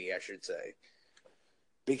cable TV, I should say.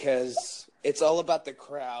 Because it's all about the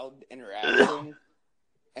crowd interaction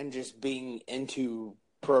and just being into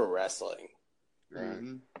pro wrestling. Right.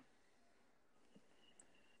 Mm-hmm.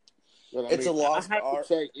 But, It's a lost art. I have to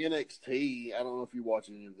say NXT. I don't know if you watch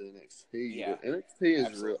any of the NXT. Yeah. But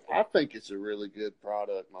NXT is real. I think it's a really good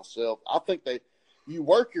product myself. I think you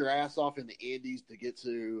work your ass off in the indies to get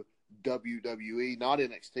to WWE, not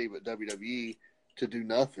NXT, but WWE, to do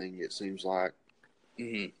nothing. It seems like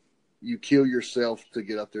you kill yourself to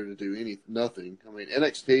get up there to do nothing. I mean,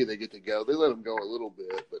 NXT, they get to go. They let them go a little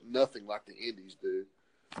bit, but nothing like the indies do.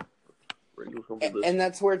 And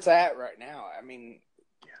that's where it's at right now. I mean,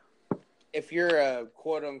 if you're a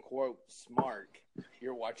quote-unquote smart,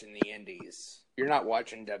 you're watching the indies. You're not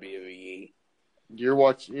watching WWE. You're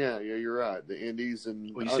watching, yeah, you're right. The indies and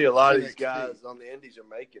you see a lot of these guys on the indies are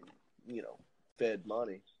making, Fed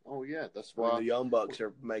money. Oh yeah, that's why the Young Bucks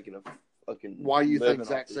are making a fucking. Why you think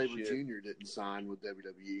Zack Sabre Jr. didn't sign with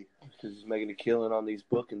WWE? Because he's making a killing on these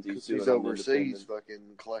bookings. He's overseas,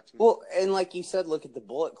 fucking collecting. Well, and like you said, look at the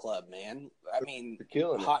Bullet Club, man. I mean,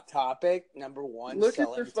 Hot Topic #1. Look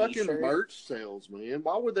at their fucking merch sales, man.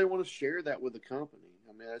 Why would they want to share that with the company?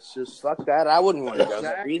 I mean, that's just fuck that. I wouldn't want to go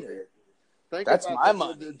there either. That's my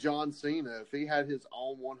money. John Cena, if he had his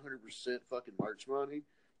own 100% fucking merch money,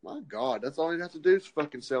 my God, that's all he'd have to do is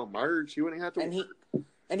fucking sell merch. He wouldn't have to.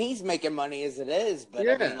 And he's making money as it is, but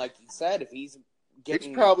I mean, like you said, if he's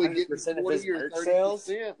getting probably 100% getting 20 of his or merch 30%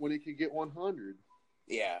 sales, when he could get 100.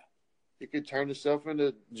 Yeah, he could turn himself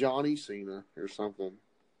into Johnny Cena or something.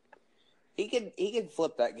 He could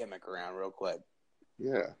flip that gimmick around real quick.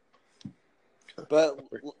 Yeah. But,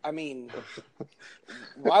 I mean,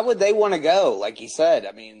 why would they want to go? Like you said,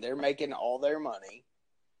 I mean, they're making all their money.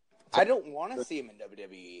 I don't want to see him in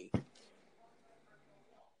WWE.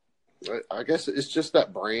 I guess it's just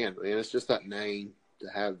that brand, man. It's just that name to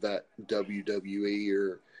have that WWE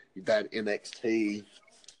or that NXT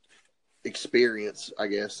experience, I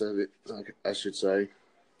guess, of it, I should say.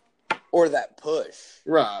 or that push.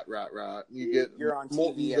 Right. You're on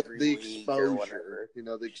TV every the week or whatever.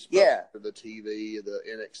 exposure, the exposure to the TV, the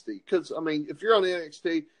NXT. Because if you're on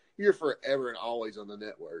NXT, you're forever and always on the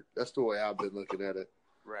network. That's the way I've been looking at it.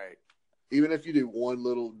 Right. Even if you do one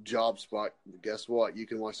little job spot, guess what? You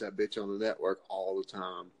can watch that bitch on the network all the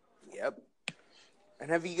time. Yep. And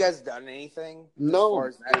have you guys done anything as far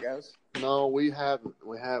as that goes? No, we haven't.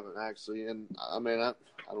 We haven't actually. And I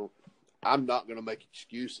don't. I'm not going to make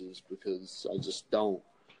excuses because I just don't.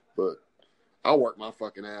 But I'll work my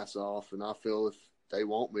fucking ass off, and I feel if they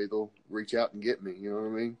want me, they'll reach out and get me. You know what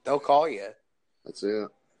I mean? They'll call you. That's it.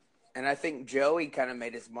 And I think Joey kind of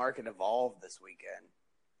made his mark and Evolve this weekend.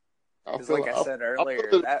 Because like I said earlier,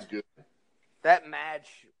 that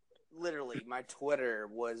match, literally, my Twitter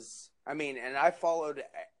was, and I follow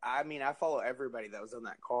everybody that was on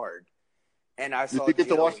that card. And I saw Did you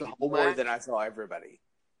get to watch the whole more match? than I saw everybody.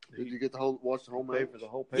 Did you get to watch the whole match? For the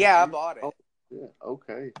whole pay? Yeah, I bought it. Oh, yeah,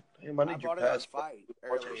 okay. Damn, I need your bought it on passport. Fight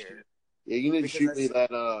earlier. Yeah, you need to shoot me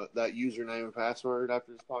Because that username and password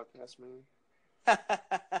after this podcast, man.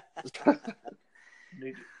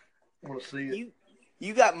 Want to see it?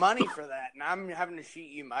 You got money for that, and I'm having to shoot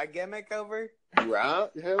you my gimmick over? Right?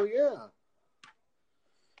 Hell yeah.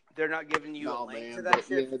 They're not giving you a link to that but,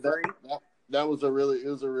 shit for free? That was a really,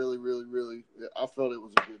 I felt it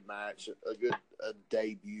was a good match, a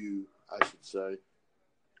debut, I should say.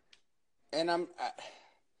 And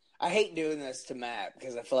I hate doing this to Matt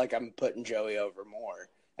because I feel like I'm putting Joey over more,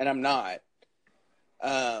 and I'm not.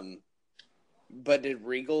 But did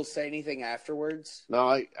Regal say anything afterwards? No,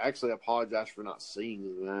 I actually apologize for not seeing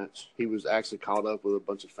the match. He was actually caught up with a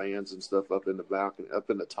bunch of fans and stuff up in the balcony, up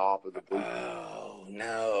in the top of the booth. Oh,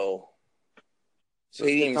 no. So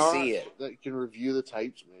he didn't even see it. That can review the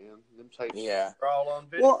tapes, man. Them tapes are all on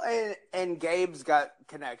video. Well, and Gabe's got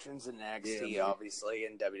connections in NXT, obviously,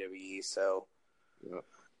 in WWE, so. Yeah.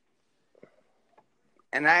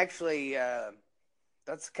 And actually,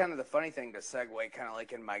 that's kind of the funny thing to segue, kind of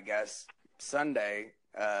like in my guest Sunday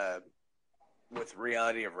with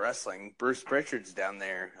Reality of Wrestling. Bruce Pritchard's down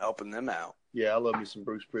there helping them out. Yeah, I love me some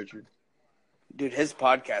Bruce Pritchard. Dude, his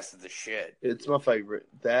podcast is the shit. It's my favorite.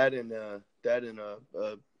 That and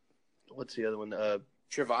what's the other one?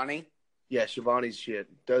 Shivani? Yeah, Shivani's shit.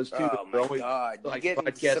 Those two. Oh my god! You like, getting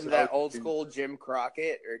some of that old school Jim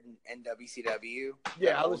Crockett or WCW?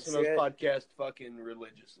 Yeah, I listen to those podcasts fucking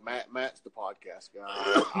religiously. Matt's the podcast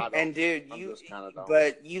guy. And dude,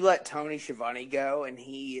 you let Tony Schiavone go, and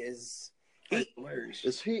he's hilarious.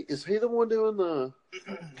 Is he the one doing the?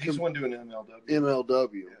 He's one doing MLW.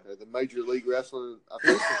 MLW, the Major League Wrestling. I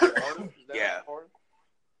think it's Florida. Yeah.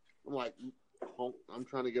 I'm like, I'm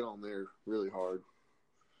trying to get on there really hard.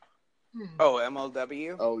 Oh,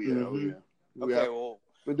 MLW? Oh, yeah. Mm-hmm. Oh, yeah. Okay, well,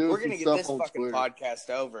 we're going to get this fucking podcast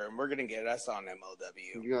over, and we're going to get us on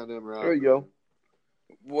MLW. You got them right. There you go.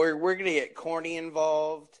 We're going to get Corny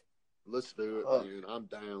involved. Let's do it, man. I'm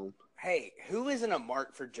down. Hey, who isn't a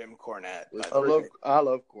mark for Jim Cornette? I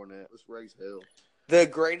love Cornette. Let's raise hell. The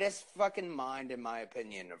greatest fucking mind, in my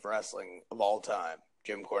opinion, of wrestling of all time,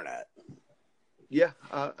 Jim Cornette. Yeah,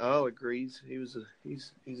 I'll agree. He's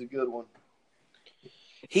a good one.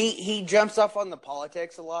 He jumps off on the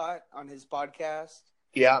politics a lot on his podcast.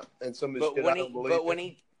 Yeah, and some of his shit I don't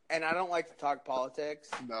believe. And I don't like to talk politics.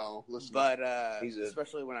 No, listen. But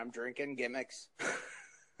especially when I'm drinking gimmicks.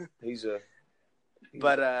 He's a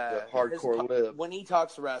hardcore lib. When he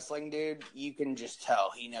talks wrestling, dude, you can just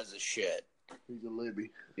tell he knows his shit. He's a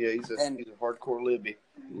libby. Yeah, he's a hardcore libby.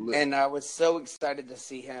 And I was so excited to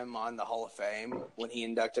see him on the Hall of Fame when he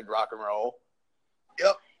inducted Rock and Roll.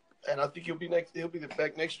 Yep. And I think he'll be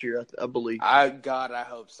back next year, I believe. I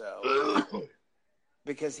hope so.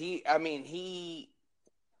 Because it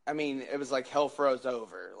was like hell froze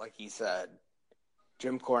over, like he said.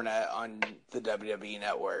 Jim Cornette on the WWE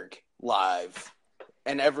Network live.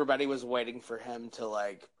 And everybody was waiting for him to,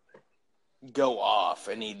 like, go off,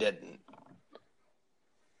 and he didn't.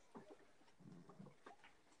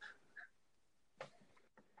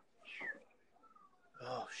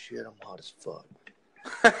 Oh, shit, I'm hot as fuck.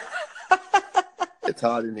 It's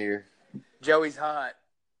hot in here. Joey's hot.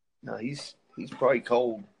 No, he's probably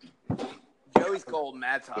cold. Joey's cold.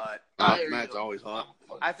 Matt's hot. Matt's always hot.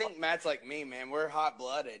 I think Matt's like me, man. We're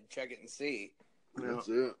hot-blooded. Check it and see. That's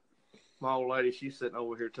it. My old lady, she's sitting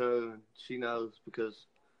over here, too, and she knows because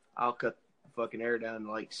I'll cut the fucking air down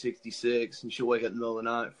to like 66, and she'll wake up in the middle of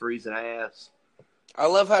the night freezing ass. I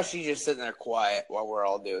love how she's just sitting there quiet while we're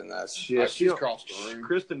all doing this. Shit, she's across the room.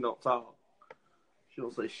 Kristen don't talk. She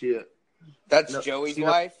don't say shit. That's Joey's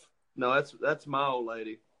wife? No, that's my old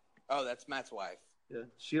lady. Oh, that's Matt's wife. Yeah,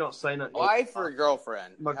 she don't say nothing. Wife or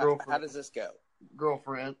girlfriend? My girlfriend. How does this go?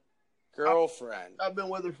 Girlfriend. Girlfriend. I've been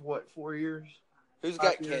with her for what, 4 years? Who's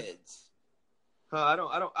got kids? I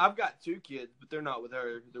don't. I've got 2 kids, but they're not with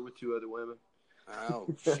her. They're with 2 other women. Oh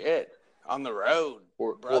shit! On the road,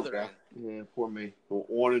 brother. Yeah, poor me.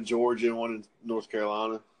 One in Georgia and one in North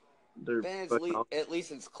Carolina. They're at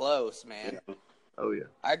least it's close, man. Yeah. Oh yeah.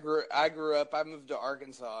 I grew up. I moved to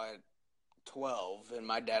Arkansas at 12, and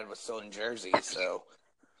my dad was still in Jersey. So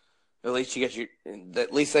at least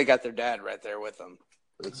at least they got their dad right there with them.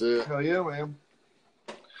 That's it. Hell yeah, man.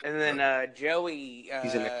 And then Joey,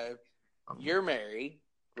 you're married,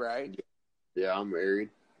 right? Yeah, I'm married,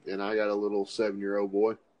 and I got a little 7-year-old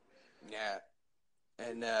boy. Yeah.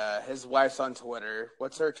 And his wife's on Twitter.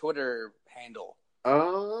 What's her Twitter handle?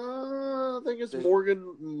 I think it's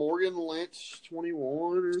Morgan Lynch 21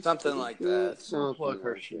 or something like that. Something like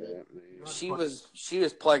that, man. She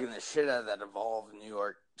was plugging the shit out of that Evolve New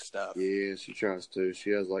York stuff. Yeah, she tries to.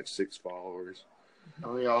 She has like 6 followers.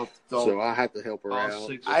 Oh yeah. So I have to help her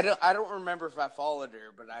out. I don't remember if I followed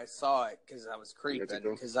her, but I saw it because I was creeping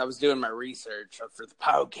because I was doing my research for the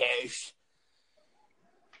podcast.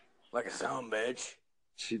 Like a son bitch.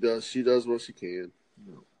 She does what she can.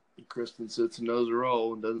 Kristen sits and knows her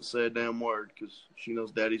all and doesn't say a damn word because she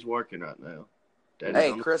knows Daddy's working right now.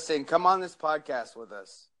 Hey, Kristen, come on this podcast with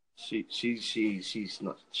us. She's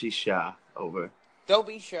shy over. Don't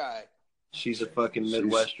be shy. She's a fucking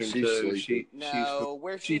Midwestern too.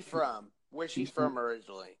 Where's she from? Where's she from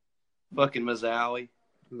originally? Fucking Missouri.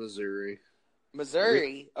 Missouri.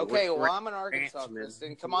 Okay, well I'm in Arkansas,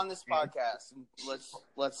 Kristen. Come on this podcast and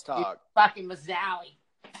let's talk. Fucking Missouri.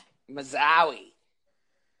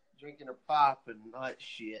 Drinking a pop and all that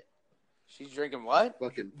shit. She's drinking what?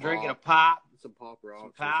 Fucking drinking a pop. Some pop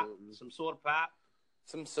rocks. Some sort of pop.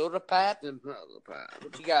 Some soda pop? Some soda pop.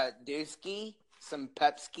 What you got? Dooski? Some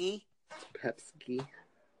Pepsi? Pepsi.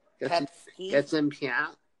 Got some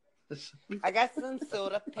pop. I got some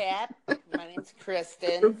soda pep. My name's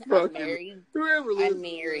Kristen. I'm married. I'm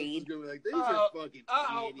married. Like, these are fucking I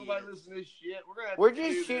hope nobody listens to this shit. We're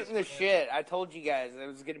just shooting the shit. I told you guys it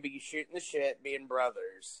was gonna be shooting the shit, being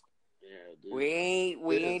brothers. Yeah, dude. We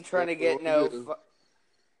ain't trying to get no.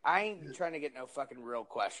 I ain't trying to get no fucking real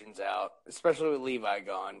questions out, especially with Levi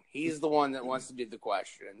gone. He's the one that wants to do the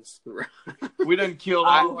questions. We done killed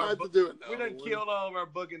all of our killed all of our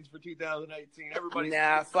bookings for 2018. Everybody,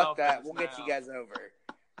 fuck that. We'll get you guys over.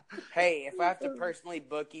 Hey, if I have to personally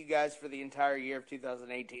book you guys for the entire year of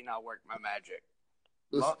 2018, I'll work my magic.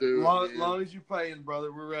 Let's do it. Long as you're paying,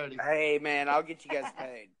 brother, we're ready. Hey, man, I'll get you guys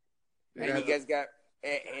paid. And you guys got,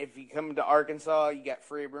 if you come to Arkansas, you got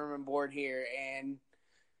free room and board here, and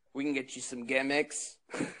we can get you some gimmicks.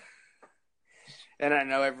 And I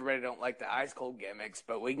know everybody don't like the ice cold gimmicks,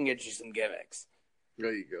 but we can get you some gimmicks.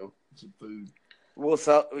 There you go. Some food.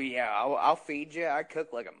 I'll feed you. I cook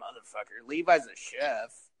like a motherfucker. Levi's a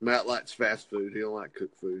chef. Matt likes fast food. He don't like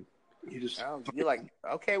cooked food.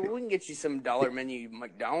 Okay, well, we can get you some dollar menu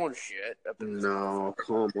McDonald's shit up in this. No,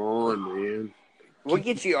 come on, man. We'll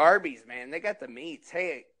get you Arby's, man. They got the meats.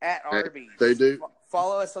 Hey, at Arby's. They do.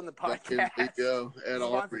 Follow us on the podcast. There you go. At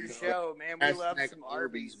Arby's. Show, man. We love some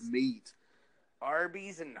Arby's meat.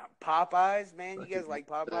 Arby's and Popeyes, man. You guys like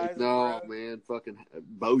Popeyes? No, man. Fucking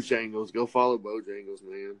Bojangles. Go follow Bojangles,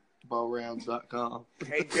 man. Bowrounds.com.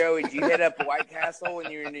 Hey, Joey, did you hit up White Castle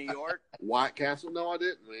when you were in New York? White Castle? No, I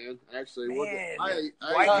didn't, man. Actually,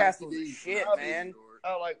 White Castle's the shit, man.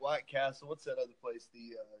 I like White Castle. What's that other place?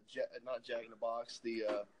 The not Jack in the Box. The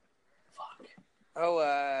fuck.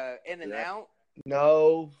 Oh, In-N-Out.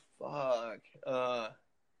 No, fuck.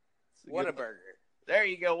 Whataburger. There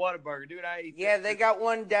you go, Whataburger, dude. They got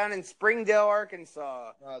one down in Springdale,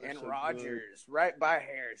 Arkansas, and so Rogers, right by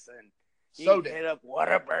Harrison. You can hit up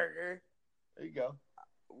Whataburger. There you go.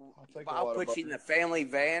 I'll put you in the family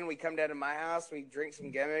van. We come down to my house. We drink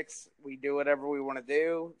some gimmicks. We do whatever we want to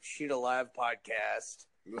do. Shoot a live podcast.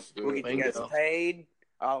 We'll get you guys paid.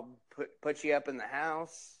 I'll put you up in the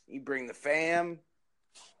house. You bring the fam.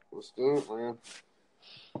 Let's do it, man.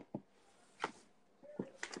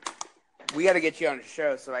 We got to get you on the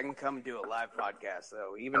show so I can come and do a live podcast,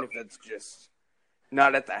 though, even if it's just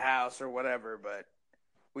not at the house or whatever. But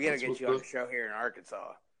we got to get you on the show here in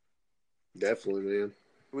Arkansas. Definitely, man.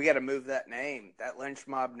 We got to move that name, that Lynch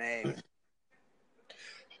Mob name.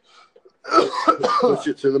 Push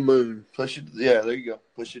it to the moon. There you go.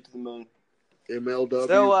 Push it to the moon. MLW.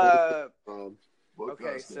 So,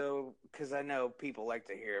 okay, so because I know people like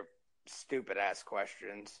to hear stupid ass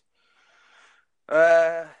questions.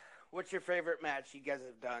 What's your favorite match you guys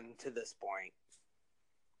have done to this point?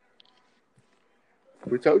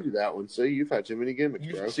 We told you that one. See, you've had too many gimmicks,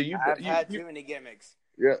 bro. I've had too many gimmicks.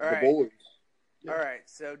 Yeah, All the right. boys. All right,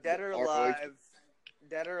 so Dead or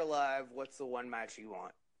Alive, what's the one match you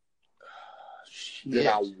want? That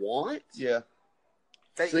I want? Yeah.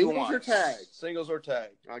 Singles or tag? Singles or tag?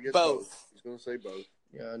 I guess both. He's going to say both.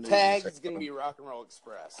 Yeah, Tag is going to be Rock and Roll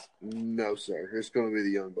Express. No, sir. It's going to be the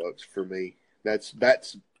Young Bucks for me. That's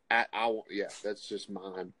just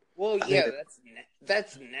mine. Well, yeah,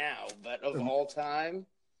 that's now, but of all time,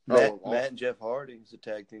 Matt and Jeff Hardy's a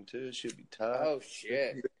tag team too. It should be tied. Oh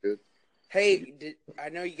shit! Hey, I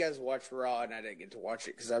know you guys watch Raw, and I didn't get to watch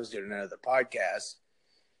it because I was doing another podcast.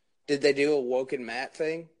 Did they do a Woken Matt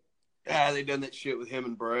thing? Yeah, they done that shit with him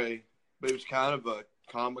and Bray, but it was kind of a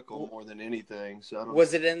comical more than anything. So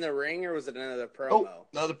was it in the ring or was it another promo? Oh,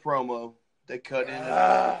 another promo. They cut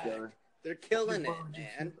in. They're killing it,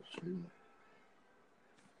 man.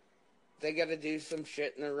 They got to do some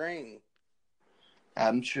shit in the ring.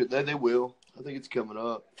 I'm sure that they will. I think it's coming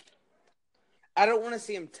up. I don't want to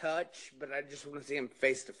see him touch, but I just want to see him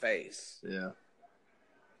face to face. Yeah.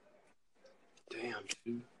 Damn,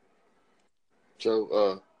 dude.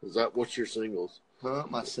 So, what's your singles? Huh?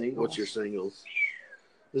 My singles? What's your singles?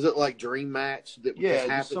 Is it like Dream Match? That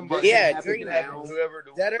yeah, Dream Match.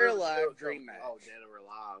 Dead or Alive Dream Match. Oh, Dead or Alive.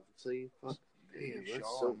 See? Damn, that's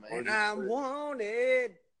Sean, so man. I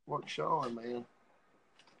wanted. Work Sean, man.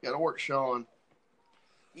 Got to work Sean.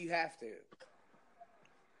 You have to.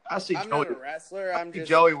 I'm not a wrestler. I'm just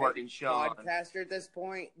Joey working Sean. Podcaster at this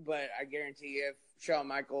point, but I guarantee you, if Shawn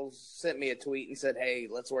Michaels sent me a tweet and said, "Hey,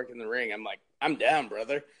 let's work in the ring," I'm like, "I'm down,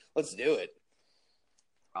 brother. Let's do it."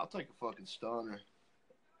 I'll take a fucking stunner.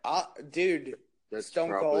 Dude, that's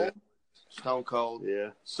Stone Cold. Stone Cold. Yeah.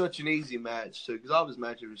 Such an easy match too, because all of his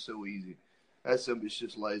matches are so easy. That's somebody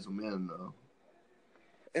just lays them in though.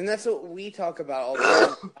 And that's what we talk about all the time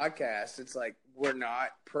on the podcast. It's like we're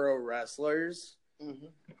not pro wrestlers,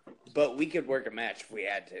 but we could work a match if we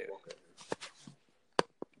had to.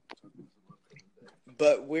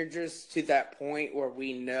 But we're just to that point where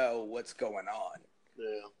we know what's going on.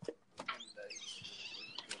 Yeah.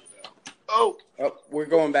 Oh, we're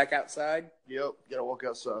going back outside? Yep, gotta walk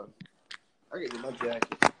outside. I gotta get my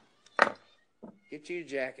jacket. Get you a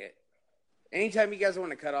jacket. Anytime you guys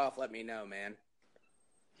want to cut off, let me know, man.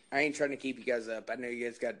 I ain't trying to keep you guys up. I know you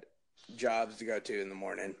guys got jobs to go to in the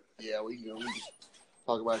morning. Yeah, we can go. We can just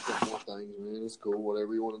talk about a couple more things, man. It's cool.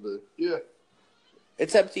 Whatever you want to do. Yeah.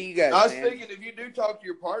 It's up to you guys, I was man. thinking if you do talk to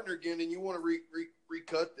your partner again and you want to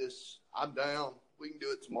recut this, I'm down. We can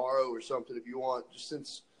do it tomorrow or something if you want. Just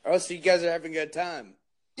since. Oh, so you guys are having a good time?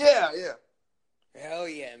 Yeah. Hell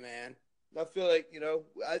yeah, man. I feel like,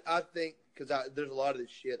 I think, because there's a lot of this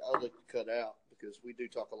shit I'd like to cut out because we do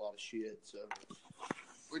talk a lot of shit, so.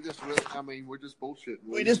 We're just bullshitting.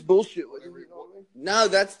 We just bullshit with it. No,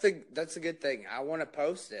 that's a good thing. I want to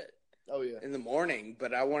post it. Oh, yeah. In the morning,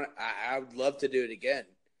 but I would love to do it again.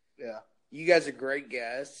 Yeah. You guys are great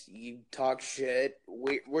guests. You talk shit.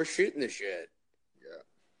 We're shooting the shit. Yeah.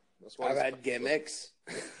 That's why I've had gimmicks.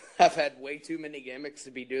 I've had way too many gimmicks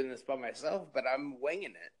to be doing this by myself, but I'm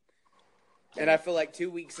winging it. And I feel like 2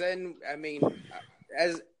 weeks in, I mean,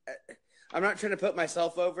 I'm not trying to put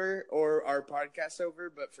myself over or our podcast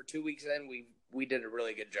over, but for 2 weeks in, we did a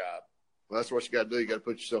really good job. Well, that's what you got to do. You got to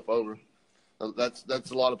put yourself over.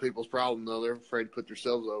 That's a lot of people's problem, though. They're afraid to put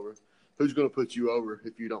themselves over. Who's going to put you over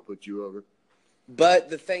if you don't put you over? But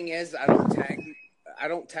the thing is, I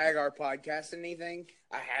don't tag our podcast in anything.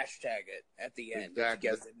 I hashtag it at the end. Exactly. If you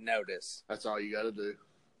guys didn't notice. That's all you got to do.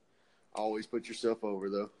 Always put yourself over,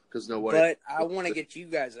 though, because nobody. But I want to get you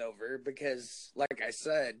guys over because, like I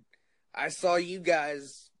said, I saw you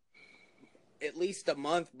guys at least a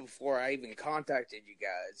month before I even contacted you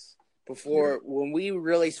guys. When we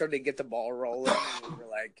really started to get the ball rolling, and we were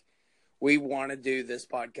like, we want to do this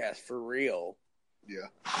podcast for real. Yeah.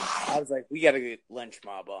 I was like, we got to get Lynch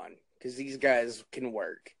Mob on because these guys can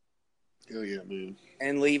work. Oh, yeah, man.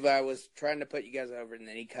 And Levi was trying to put you guys over, and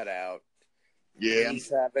then he cut out. Yeah. He's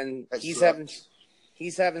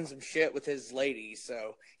having some shit with his lady,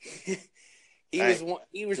 so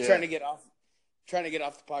he was trying to get off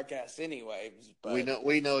the podcast anyway. But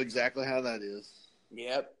we know exactly how that is.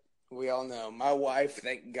 Yep. We all know. My wife,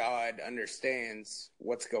 thank God, understands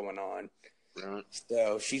what's going on. Right.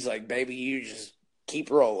 So she's like, baby, you just keep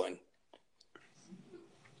rolling.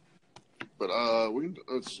 But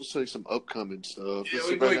let's say some upcoming stuff. Yeah,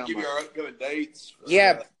 we can give you our upcoming dates.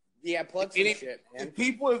 Yeah, plug some shit, man. If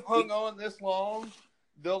people have hung on this long,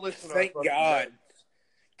 they'll listen to Thank God.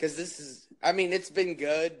 Because it's been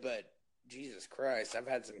good, but Jesus Christ, I've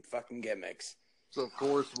had some fucking gimmicks. So, of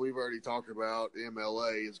course, we've already talked about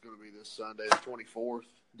MLA is going to be this Sunday, the 24th.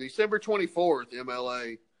 December 24th,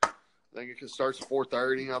 MLA. I think it starts at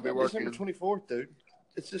 4:30. I'll be working. December 24th, dude.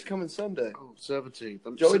 It's just coming Sunday. Oh,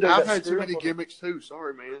 17th. I've had too many gimmicks, too.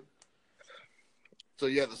 Sorry, man. So,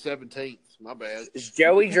 yeah, the 17th. My bad. Is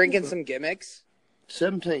Joey drinking some gimmicks?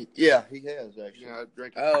 17th. Yeah, he has, actually. Yeah, I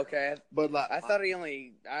drink. Oh, okay. But like, I thought he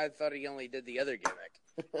only did the other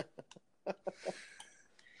gimmick.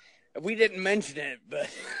 We didn't mention it, but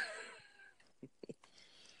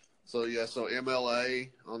So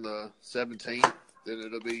MLA on the 17th. Then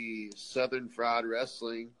it'll be Southern Fried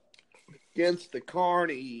Wrestling against the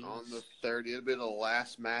Carnies on the 30th. It'll be the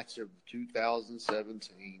last match of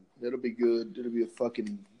 2017. It'll be good. It'll be a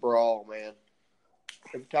fucking brawl, man.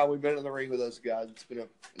 Every time we've been in the ring with those guys, it's been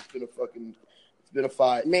a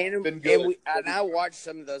fight. Man, it's been good. And I watched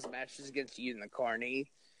some of those matches against you and the Carney,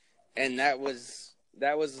 and that was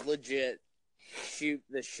legit. Shoot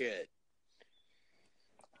the shit.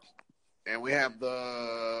 And we have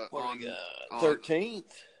the 13th.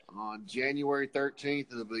 On January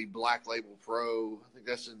 13th, it'll be Black Label Pro. I think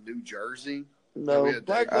that's in New Jersey. No,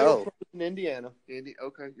 Black Label Pro in Indiana.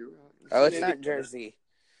 Okay, you're right. Oh, it's not Jersey.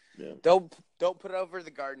 Yeah. Don't put over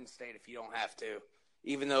the Garden State if you don't have to,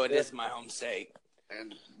 even though it is my home state.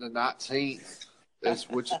 And the 19th,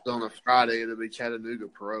 which is on a Friday, it'll be Chattanooga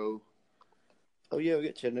Pro. Oh, yeah, we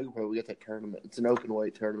got Chattanooga Pro. We got that tournament. It's an open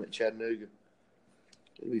weight tournament in Chattanooga.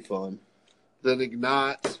 It'll be fun. Then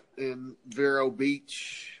Ignite in Vero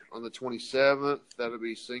Beach on the 27th. That'll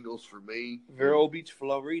be singles for me. Vero Beach,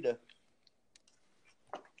 Florida.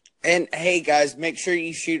 And, hey, guys, make sure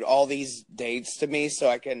you shoot all these dates to me so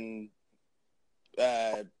I can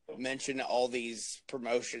mention all these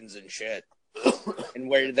promotions and shit and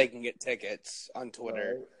where they can get tickets on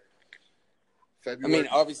Twitter. February. I mean,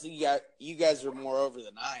 obviously, you guys are more over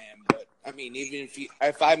than I am, but, I mean, even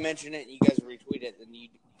if I mention it and you guys retweet it, then you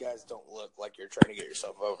guys don't look like you're trying to get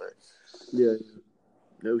yourself over. Yeah.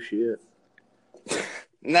 No shit.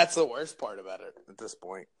 And that's the worst part about it at this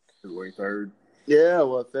point. February 3rd. Yeah,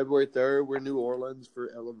 well, February 3rd, we're in New Orleans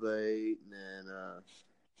for Elevate, and then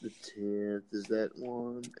the 10th is that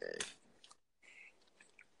one.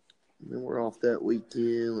 And then we're off that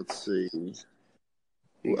weekend. Let's see.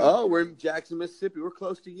 Oh, we're in Jackson, Mississippi. We're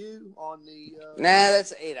close to you on the. Nah,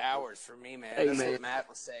 that's 8 hours for me, man. Hey, that's man. what Matt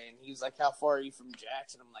was saying. He was like, "How far are you from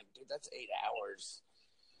Jackson?" I'm like, "Dude, that's 8 hours."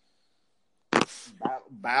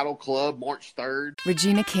 Battle Club, March 3rd.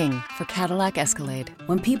 Regina King for Cadillac Escalade.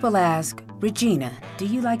 When people ask, Regina, do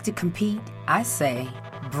you like to compete? I say,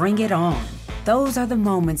 bring it on. Those are the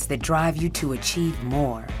moments that drive you to achieve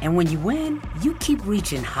more. And when you win, you keep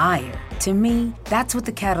reaching higher. To me, that's what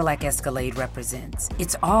the Cadillac Escalade represents.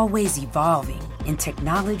 It's always evolving in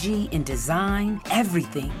technology, in design,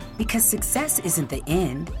 everything. Because success isn't the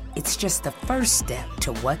end, it's just the first step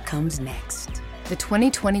to what comes next. The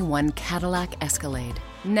 2021 Cadillac Escalade.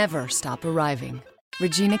 Never stop arriving.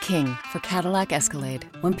 Regina King for Cadillac Escalade.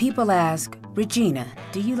 When people ask, Regina,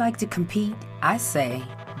 do you like to compete? I say,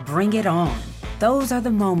 bring it on. Those are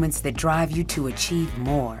the moments that drive you to achieve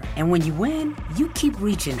more. And when you win, you keep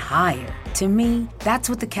reaching higher. To me, that's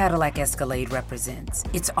what the Cadillac Escalade represents.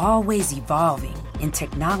 It's always evolving in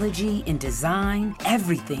technology, in design,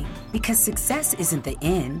 everything. Because success isn't the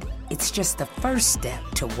end, it's just the first step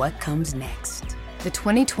to what comes next. The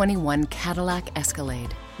 2021 Cadillac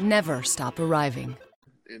Escalade. Never stop arriving.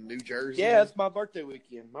 In New Jersey. Yeah, it's my birthday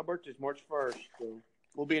weekend. My birthday's March 1st, so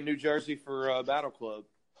we'll be in New Jersey for Battle Club.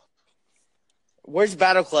 Where's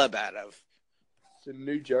Battle Club out of? It's in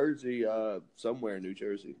New Jersey, somewhere in New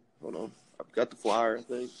Jersey. Hold on. I've got the flyer, I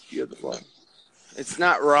think. You have the flyer. It's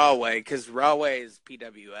not Rawway, because Rawway is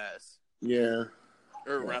PWS. Yeah.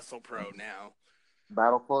 Or WrestlePro now.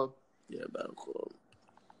 Battle Club? Yeah, Battle Club.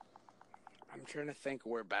 I'm trying to think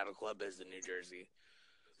where Battle Club is in New Jersey.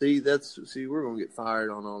 See, we're going to get fired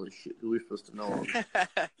on all this shit. We're supposed to know all this.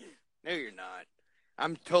 No, you're not.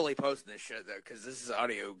 I'm totally posting this shit, though, because this is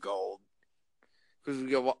audio gold.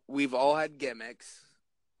 Because we've all had gimmicks.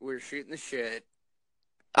 We're shooting the shit.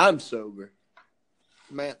 I'm sober.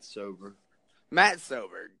 Matt's sober. Matt's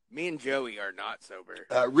sober. Me and Joey are not sober.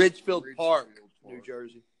 Ridgefield Park, New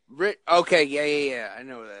Jersey. Okay, yeah. I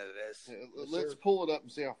know what that is. Yeah, let's pull it up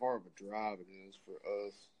and see how far of a drive it is for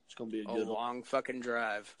us. It's going to be a good one. Long fucking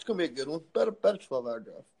drive. It's going to be a good one. Better 12-hour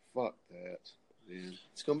drive. Fuck that. Man.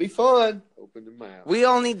 It's going to be fun. Open the mouth. We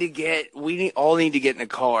all need to get in a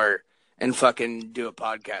car and fucking do a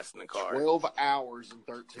podcast in the car. 12 hours and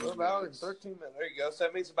 13 minutes. 12 hours and 13 minutes. There you go. So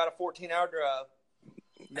that means about a 14-hour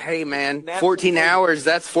drive. Hey, man, 14 hours,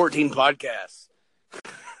 that's 14 podcasts.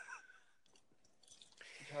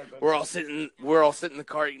 We're all sitting in the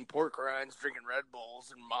car eating pork rinds, drinking Red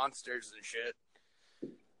Bulls and Monsters and shit.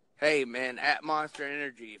 Hey, man, at Monster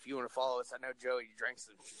Energy, if you want to follow us, I know Joey drank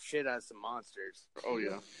some shit out of some Monsters. Oh,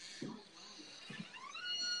 yeah.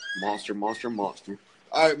 Monster.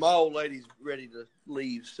 All right, my old lady's ready to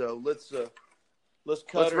leave, so let's cut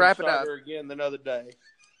her wrap and it start up her again another day.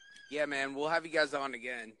 Yeah, man, we'll have you guys on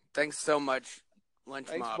again. Thanks so much, Lynch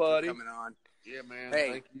Mob, buddy. for coming on. Yeah, man.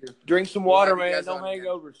 Hey, thank you. Drink some water, We'll have you man. guys No on again.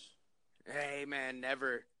 hangovers. Hey, man,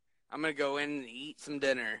 never. I'm going to go in and eat some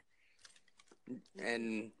dinner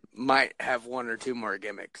and might have one or two more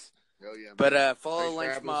gimmicks. Hell yeah, man. But follow Thanks for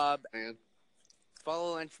Lynch having us, Mob. man.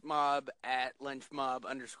 Follow Lynch Mob at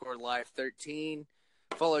LynchMob_life13.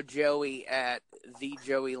 Follow Joey at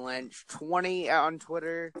TheJoeyLynch20 on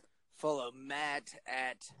Twitter. Follow Matt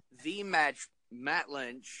at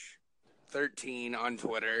MattLynch13 on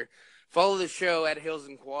Twitter. Follow the show at Hills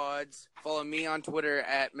and Quads. Follow me on Twitter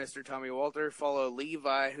at Mr. Tommy Walter. Follow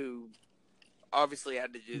Levi, who obviously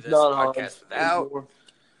had to do this podcast without.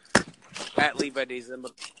 At Levi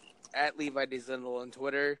Dzindel on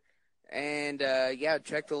Twitter. And,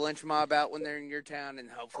 check the Lynch Mob out when they're in your town,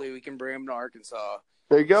 and hopefully we can bring them to Arkansas.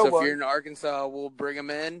 There you go, So if you're in Arkansas, we'll bring them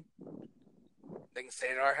in. They can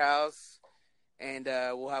stay in our house, and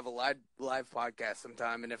we'll have a live podcast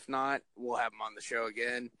sometime. And if not, we'll have them on the show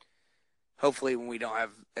again. Hopefully when we don't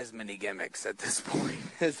have as many gimmicks at this point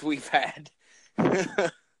as we've had.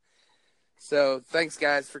 So thanks,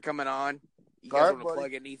 guys, for coming on. You guys want to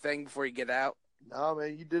plug anything before you get out? No,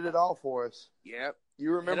 man, you did it all for us. Yep.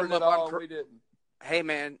 You remembered it all, we didn't. Hey,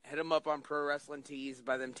 man, hit them up on Pro Wrestling Tees,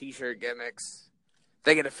 buy them T-shirt gimmicks.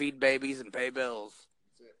 They get to feed babies and pay bills.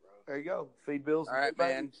 That's it, bro. There you go. Feed bills and all right, pay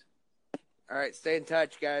man. babies. All right, stay in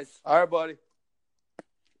touch, guys. All right, buddy.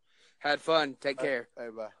 Had fun. Take care. Hey,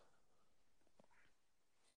 bye.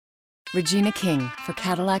 Regina King for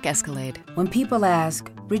Cadillac Escalade. When people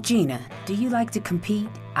ask, Regina, do you like to compete?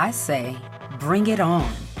 I say, bring it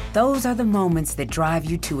on. Those are the moments that drive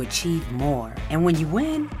you to achieve more. And when you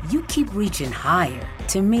win, you keep reaching higher.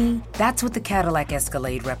 To me, that's what the Cadillac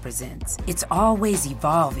Escalade represents. It's always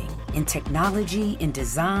evolving in technology, in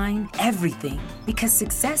design, everything. Because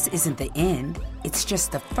success isn't the end, it's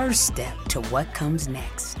just the first step to what comes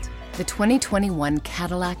next. The 2021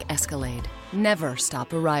 Cadillac Escalade. Never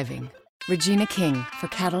stop arriving. Regina King for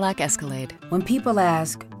Cadillac Escalade. When people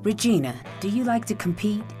ask, Regina, do you like to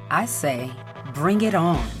compete? I say, bring it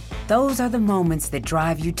on. Those are the moments that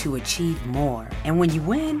drive you to achieve more. And when you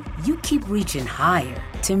win, you keep reaching higher.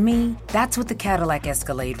 To me, that's what the Cadillac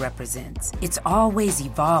Escalade represents. It's always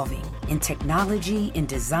evolving in technology, in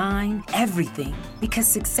design, everything. Because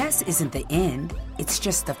success isn't the end, it's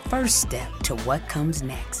just the first step to what comes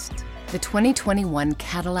next. The 2021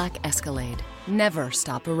 Cadillac Escalade. Never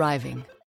stop arriving.